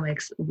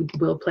 economics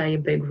will play a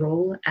big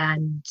role,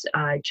 and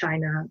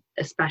China,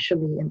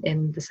 especially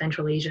in the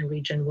Central Asian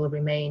region, will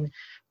remain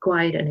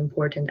quite an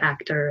important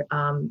actor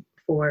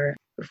for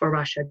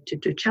Russia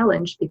to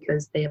challenge,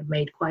 because they have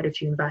made quite a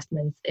few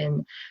investments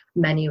in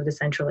many of the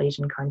Central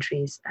Asian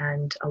countries,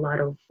 and a lot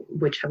of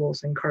which have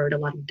also incurred a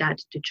lot of debt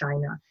to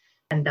China.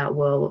 And that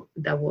will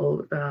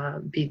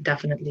be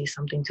definitely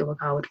something to look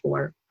out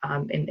for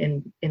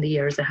in the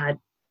years ahead.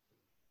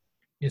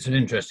 It's an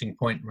interesting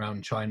point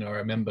around China. I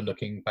remember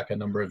looking back a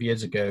number of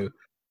years ago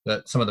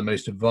that some of the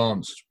most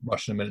advanced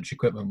Russian military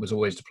equipment was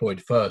always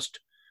deployed first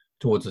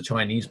towards the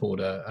Chinese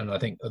border. And I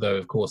think, although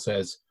of course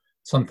there's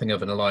something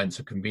of an alliance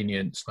of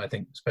convenience, I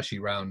think especially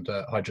around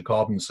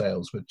hydrocarbon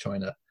sales with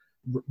China,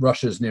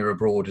 Russia's near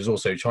abroad is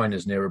also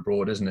China's near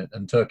abroad, isn't it?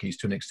 And Turkey's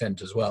to an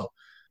extent as well.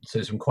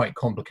 So some quite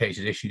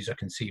complicated issues I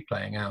can see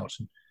playing out.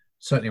 And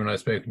certainly when I've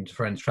spoken to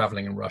friends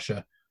traveling in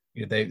Russia,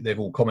 they've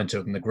all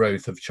commented on the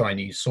growth of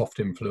Chinese soft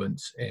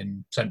influence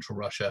in central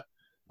Russia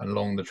and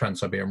along the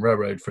Trans-Siberian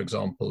Railroad, for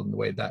example, and the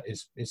way that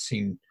is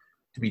seen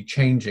to be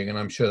changing. And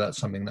I'm sure that's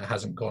something that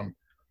hasn't gone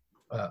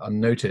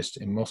unnoticed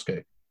in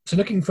Moscow. So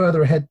looking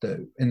further ahead,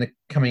 though, in the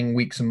coming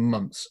weeks and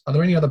months, are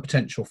there any other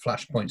potential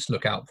flashpoints to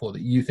look out for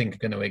that you think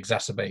are going to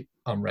exacerbate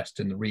unrest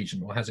in the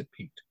region, or has it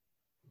peaked?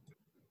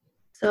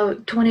 So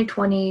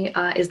 2020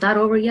 is not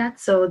over yet,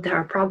 so there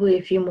are probably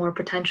a few more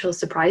potential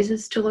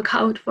surprises to look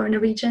out for in the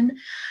region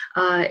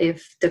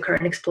if the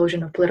current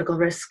explosion of political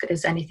risk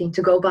is anything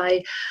to go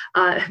by.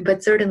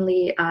 But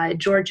certainly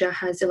Georgia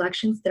has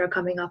elections that are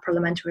coming up,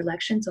 parliamentary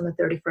elections on the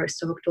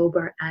 31st of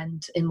October,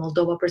 and in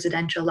Moldova,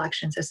 presidential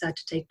elections are set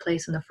to take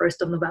place on the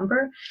 1st of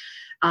November.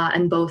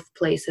 And both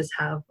places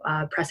have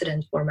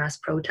precedent for mass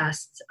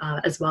protests,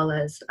 as well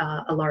as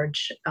a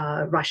large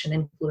Russian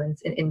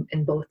influence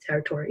in both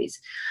territories.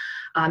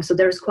 So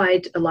there's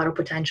quite a lot of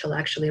potential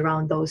actually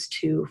around those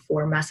two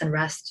for mass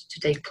unrest to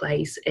take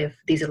place if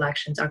these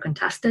elections are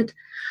contested.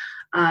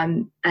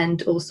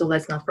 And also,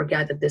 let's not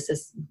forget that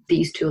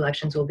these two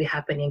elections will be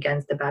happening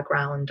against the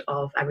background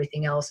of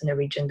everything else in the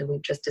region that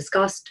we've just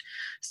discussed.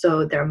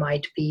 So there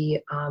might be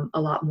a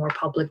lot more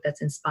public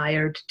that's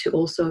inspired to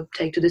also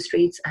take to the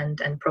streets and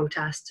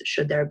protest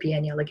should there be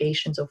any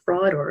allegations of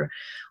fraud or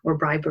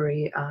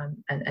bribery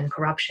and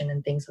corruption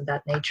and things of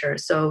that nature.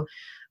 So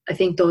I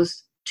think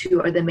those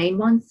two are the main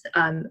ones.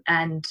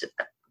 And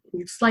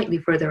slightly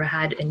further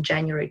ahead in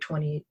January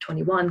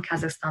 2021,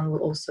 Kazakhstan will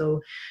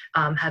also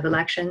have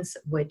elections,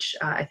 which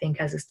I think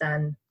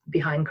Kazakhstan,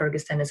 behind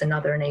Kyrgyzstan, is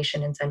another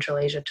nation in Central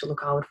Asia to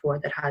look out for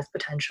that has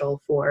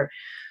potential for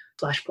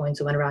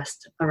flashpoints of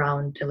unrest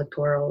around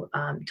electoral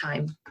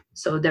time.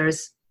 So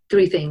there's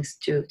three things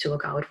to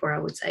look out for, I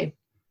would say.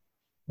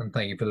 And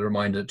thank you for the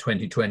reminder that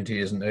 2020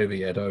 isn't over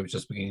yet. I was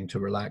just beginning to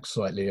relax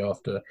slightly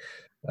after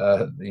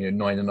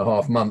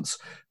 9.5 months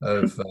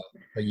of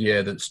a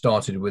year that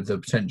started with the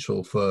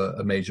potential for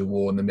a major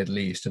war in the Middle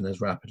East and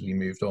has rapidly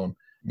moved on.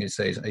 You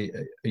say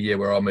a year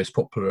where our most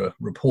popular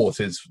report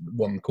is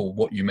one called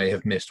 "What You May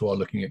Have Missed While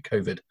Looking at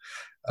COVID,"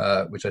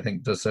 which I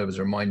think does serve as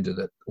a reminder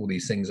that all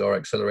these things are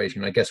accelerating.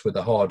 And I guess with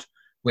the hard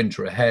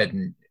winter ahead,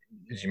 and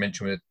as you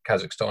mentioned with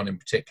Kazakhstan in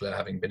particular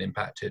having been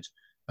impacted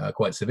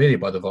quite severely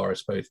by the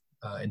virus, both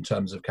in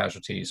terms of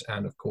casualties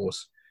and of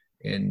course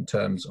in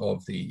terms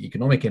of the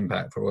economic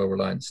impact for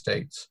oil-reliant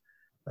states,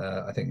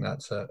 I think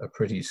that's a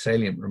pretty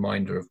salient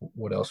reminder of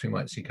what else we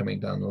might see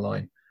coming down the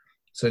line.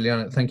 So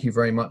Liana, thank you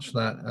very much for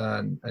that,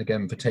 and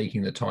again for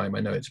taking the time. I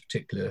know it's a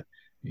particularly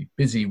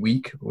busy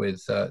week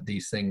with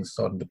these things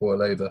starting to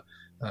boil over,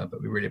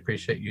 but we really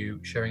appreciate you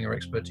sharing your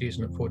expertise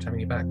and look forward to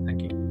having you back.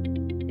 Thank you.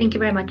 Thank you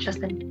very much,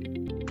 Justin.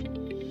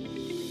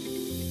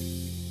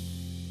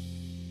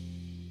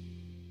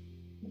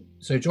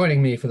 So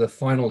joining me for the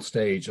final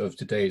stage of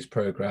today's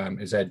programme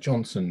is Ed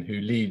Johnson,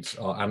 who leads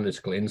our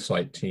Analytical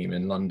Insight team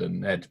in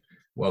London. Ed,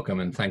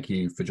 welcome and thank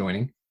you for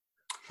joining.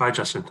 Hi,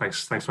 Justin.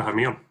 Thanks for having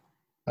me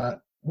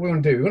on. we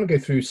want to go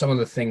through some of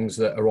the things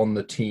that are on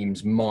the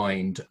team's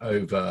mind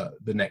over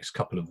the next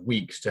couple of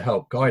weeks to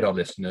help guide our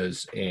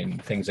listeners in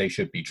things they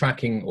should be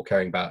tracking or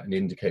caring about and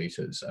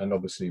indicators. And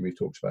obviously we've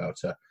talked about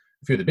a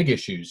few of the big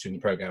issues in the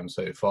program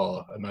so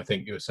far. And I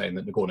think you were saying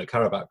that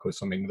Nagorno-Karabakh was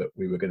something that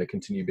we were going to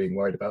continue being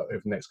worried about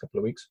over the next couple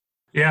of weeks.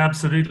 Yeah,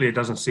 absolutely. It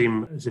doesn't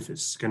seem as if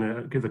it's going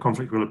to give the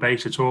conflict will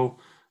abate at all.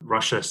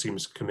 Russia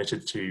seems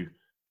committed to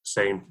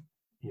staying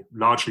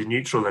largely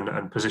neutral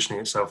and positioning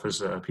itself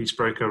as a peace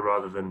broker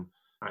rather than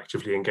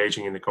actively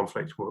engaging in the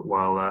conflict,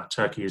 while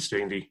Turkey is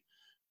doing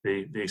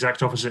the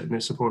exact opposite in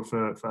its support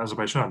for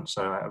Azerbaijan.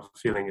 So I have a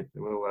feeling it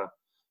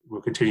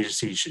we'll continue to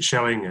see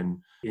shelling and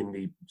in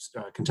the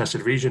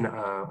contested region,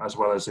 as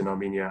well as in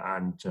Armenia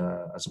and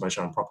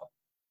Azerbaijan proper.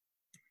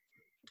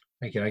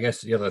 Thank you. I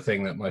guess the other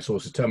thing that my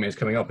sources tell me is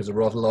coming up is a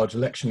rather large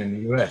election in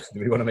the US.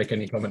 Do we want to make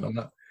any comment on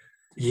that?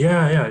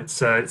 Yeah, it's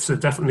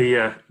definitely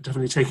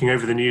taking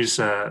over the news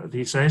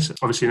these days.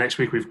 Obviously, next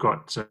week we've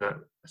got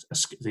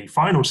the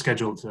final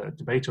scheduled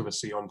debate,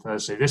 obviously on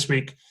Thursday this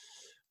week.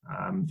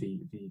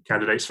 The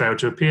candidates failed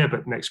to appear,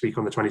 but next week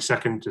on the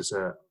 22nd is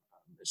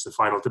the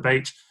final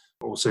debate.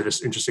 Also,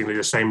 interestingly,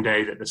 the same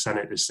day that the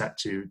Senate is set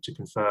to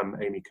confirm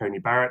Amy Coney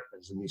Barrett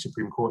as the new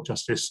Supreme Court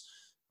Justice.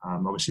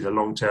 Obviously, the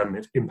long-term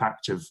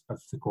impact of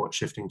the court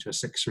shifting to a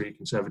 6-3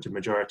 Conservative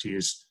majority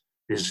is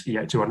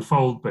yet to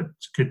unfold, but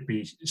could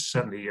be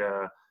certainly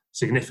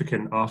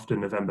significant after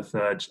November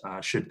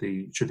 3rd, should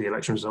the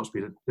election results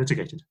be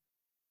litigated.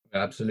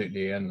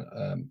 Absolutely, and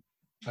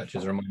actually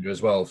as a reminder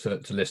as well to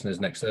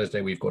listeners, next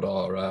Thursday we've got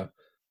our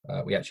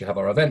we actually have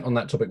our event on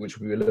that topic, which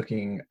we were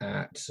looking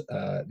at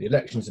the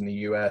elections in the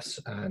US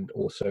and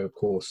also, of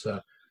course,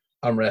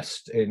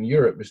 unrest in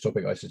Europe, which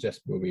topic I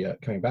suggest we'll be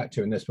coming back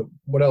to in this. But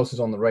what else is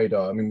on the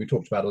radar? I mean, we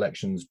talked about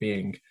elections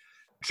being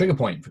trigger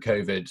point for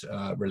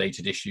COVID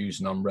related issues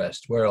and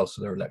unrest. Where else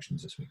are there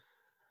elections this week?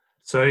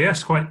 So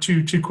yes,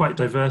 two quite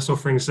diverse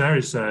offerings there.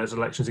 Is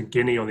elections in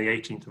Guinea on the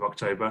 18th of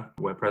October,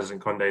 where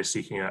President Condé is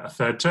seeking a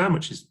third term,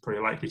 which he's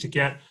pretty likely to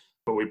get.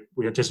 But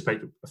we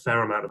anticipate a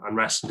fair amount of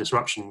unrest and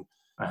disruption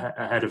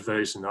ahead of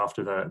those and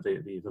after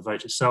the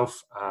vote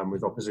itself,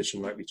 with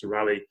opposition likely to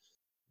rally,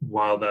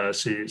 while the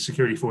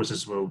security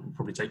forces will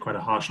probably take quite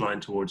a harsh line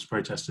towards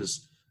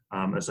protesters,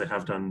 as they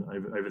have done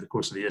over the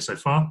course of the year so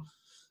far.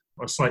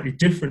 On a slightly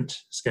different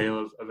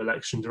scale of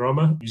election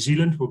drama, New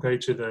Zealand will go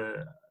to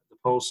the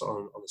polls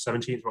on the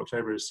 17th of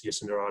October as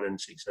Jacinda Ardern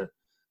seeks a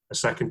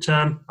second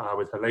term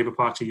with her Labour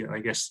Party. And I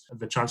guess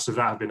the chances of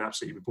that have been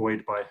absolutely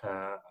buoyed by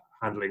her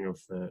handling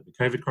of the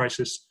COVID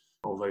crisis,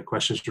 although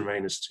questions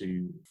remain as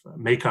to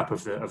makeup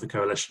of the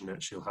coalition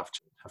that she'll have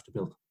to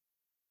build.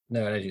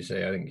 No, and as you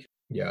say, I think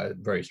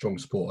very strong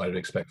support I would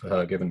expect for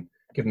her given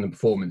the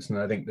performance. And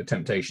I think the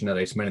temptation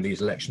nowadays, many of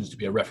these elections, to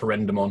be a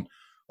referendum on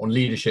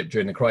leadership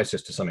during the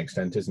crisis to some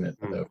extent, isn't it?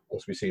 Although, of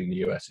course, we see in the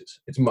US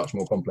it's much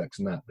more complex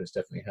than that, but it's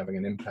definitely having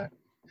an impact.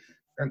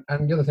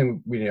 And the other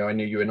thing I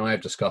know you and I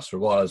have discussed for a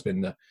while has been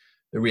the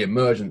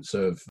re-emergence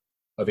of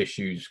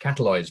issues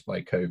catalyzed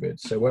by COVID.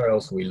 So where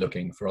else are we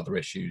looking for other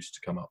issues to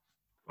come up?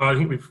 Well, I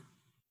think we've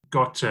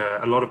got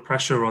a lot of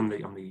pressure on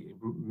the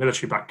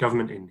military-backed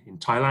government in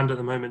Thailand at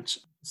the moment.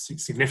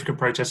 Significant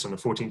protests on the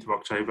 14th of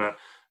October,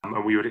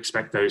 and we would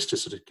expect those to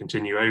sort of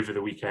continue over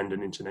the weekend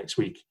and into next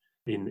week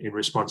in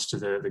response to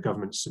the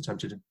government's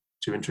attempt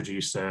to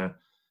introduce a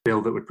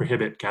bill that would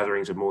prohibit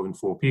gatherings of more than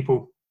 4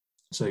 people.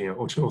 So,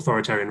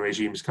 authoritarian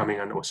regimes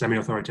or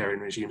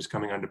semi-authoritarian regimes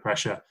coming under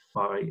pressure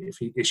by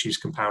issues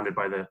compounded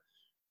by the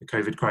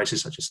COVID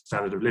crisis, such as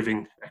standard of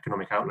living,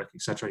 economic outlook,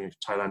 etc.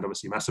 Thailand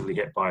obviously massively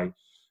hit by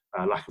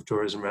lack of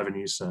tourism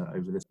revenues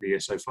over the year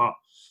so far.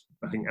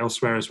 I think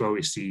elsewhere as well,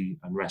 we see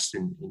unrest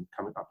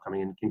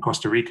upcoming in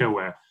Costa Rica,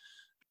 where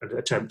an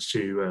attempt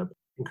to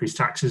increase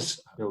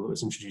taxes, a bill that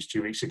was introduced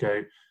 2 weeks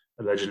ago,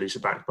 allegedly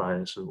backed by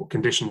a sort of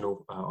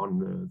conditional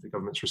on the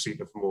government's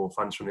receipt of more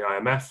funds from the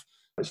IMF.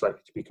 It's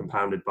likely to be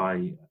compounded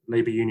by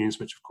labour unions,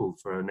 which have called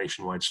for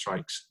nationwide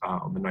strikes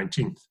on the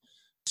 19th.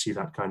 See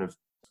that kind of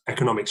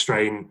economic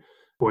strain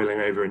boiling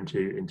over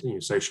into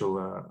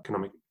social,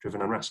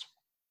 economic-driven unrest.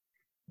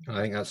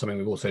 I think that's something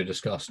we've also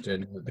discussed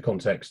in the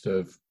context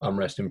of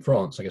unrest in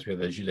France. I guess we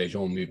have the Gilets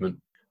jaunes movement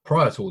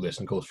prior to all this,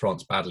 and of course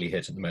France badly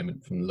hit at the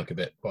moment from the look of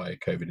it by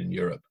COVID in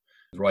Europe,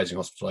 rising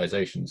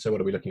hospitalisation. So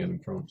what are we looking at in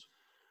France?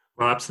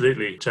 Well,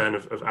 absolutely. Turn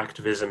of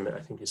activism,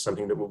 I think, is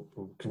something that will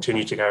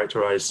continue to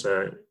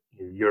characterise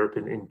Europe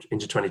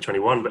into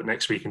 2021. But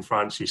next week in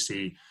France, you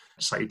see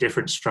a slightly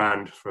different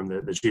strand from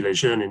the Gilets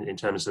jaunes in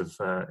terms of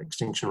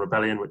Extinction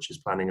Rebellion, which is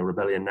planning a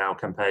Rebellion Now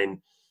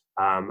campaign.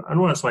 And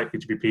while it's likely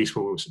to be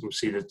peaceful, we'll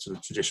see the sort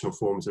of traditional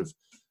forms of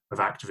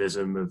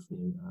activism, of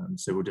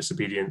civil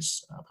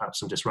disobedience, perhaps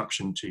some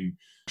disruption to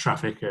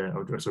traffic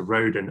or sort of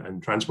road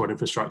and transport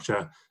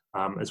infrastructure,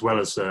 as well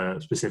as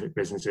specific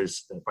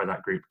businesses by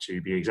that group to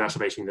be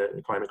exacerbating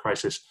the climate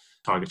crisis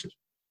targeted.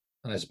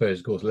 I suppose,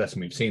 of course, the lesson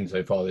we've seen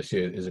so far this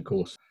year is, of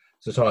course,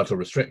 societal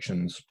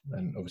restrictions,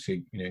 and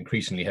obviously,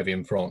 increasingly heavy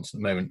in France at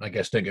the moment, I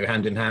guess, don't go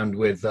hand in hand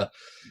with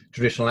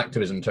traditional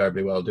activism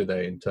terribly well, do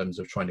they, in terms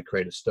of trying to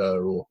create a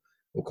stir or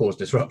or cause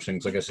disruption,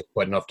 because I guess there's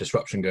quite enough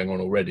disruption going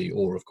on already,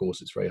 or of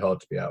course it's very hard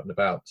to be out and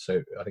about.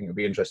 So I think it'll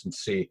be interesting to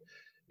see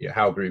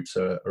how groups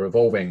are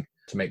evolving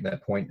to make their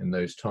point in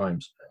those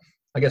times.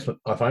 I guess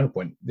our final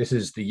point, this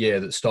is the year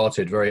that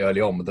started very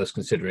early on with us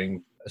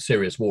considering a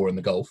serious war in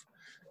the Gulf,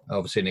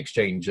 obviously an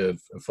exchange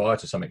of fire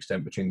to some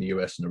extent between the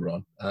US and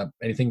Iran.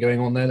 Anything going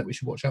on there that we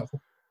should watch out for?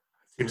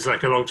 Seems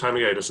like a long time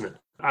ago, doesn't it?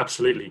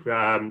 Absolutely.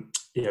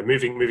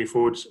 Moving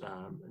forward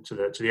to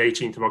the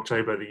 18th of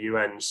October, the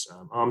UN's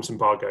arms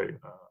embargo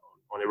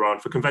on Iran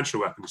for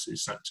conventional weapons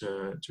is set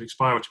to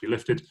expire or to be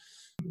lifted,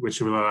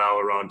 which will allow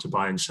Iran to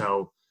buy and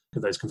sell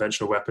those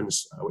conventional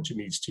weapons, which it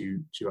needs to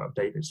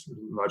update its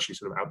largely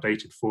sort of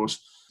outdated force,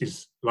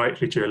 is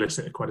likely to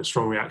elicit quite a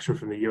strong reaction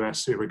from the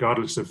US,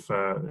 regardless of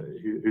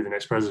who the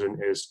next president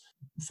is,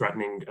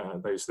 threatening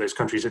those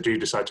countries that do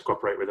decide to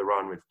cooperate with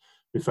Iran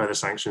with further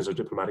sanctions or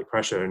diplomatic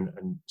pressure,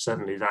 and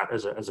certainly that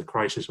as a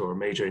crisis or a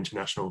major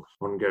international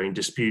ongoing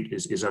dispute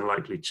is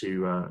unlikely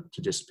to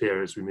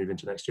disappear as we move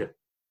into next year.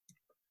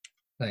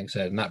 Thanks,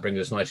 Ed. And that brings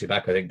us nicely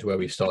back, I think, to where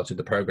we started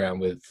the program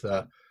with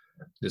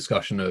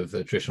discussion of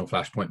the traditional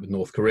flashpoint with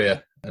North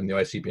Korea and the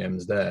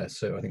ICBMs there.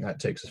 So I think that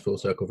takes us full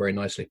circle very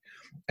nicely.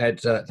 Ed,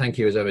 thank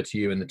you as ever to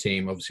you and the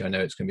team. Obviously, I know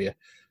it's going to be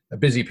a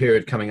busy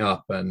period coming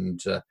up, and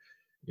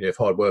if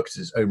hard work is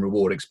its own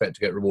reward, expect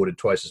to get rewarded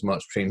twice as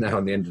much between now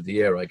and the end of the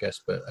year, I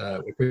guess. But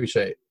we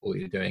appreciate all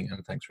you're doing,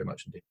 and thanks very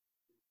much indeed.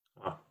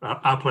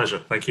 Our pleasure.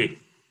 Thank you.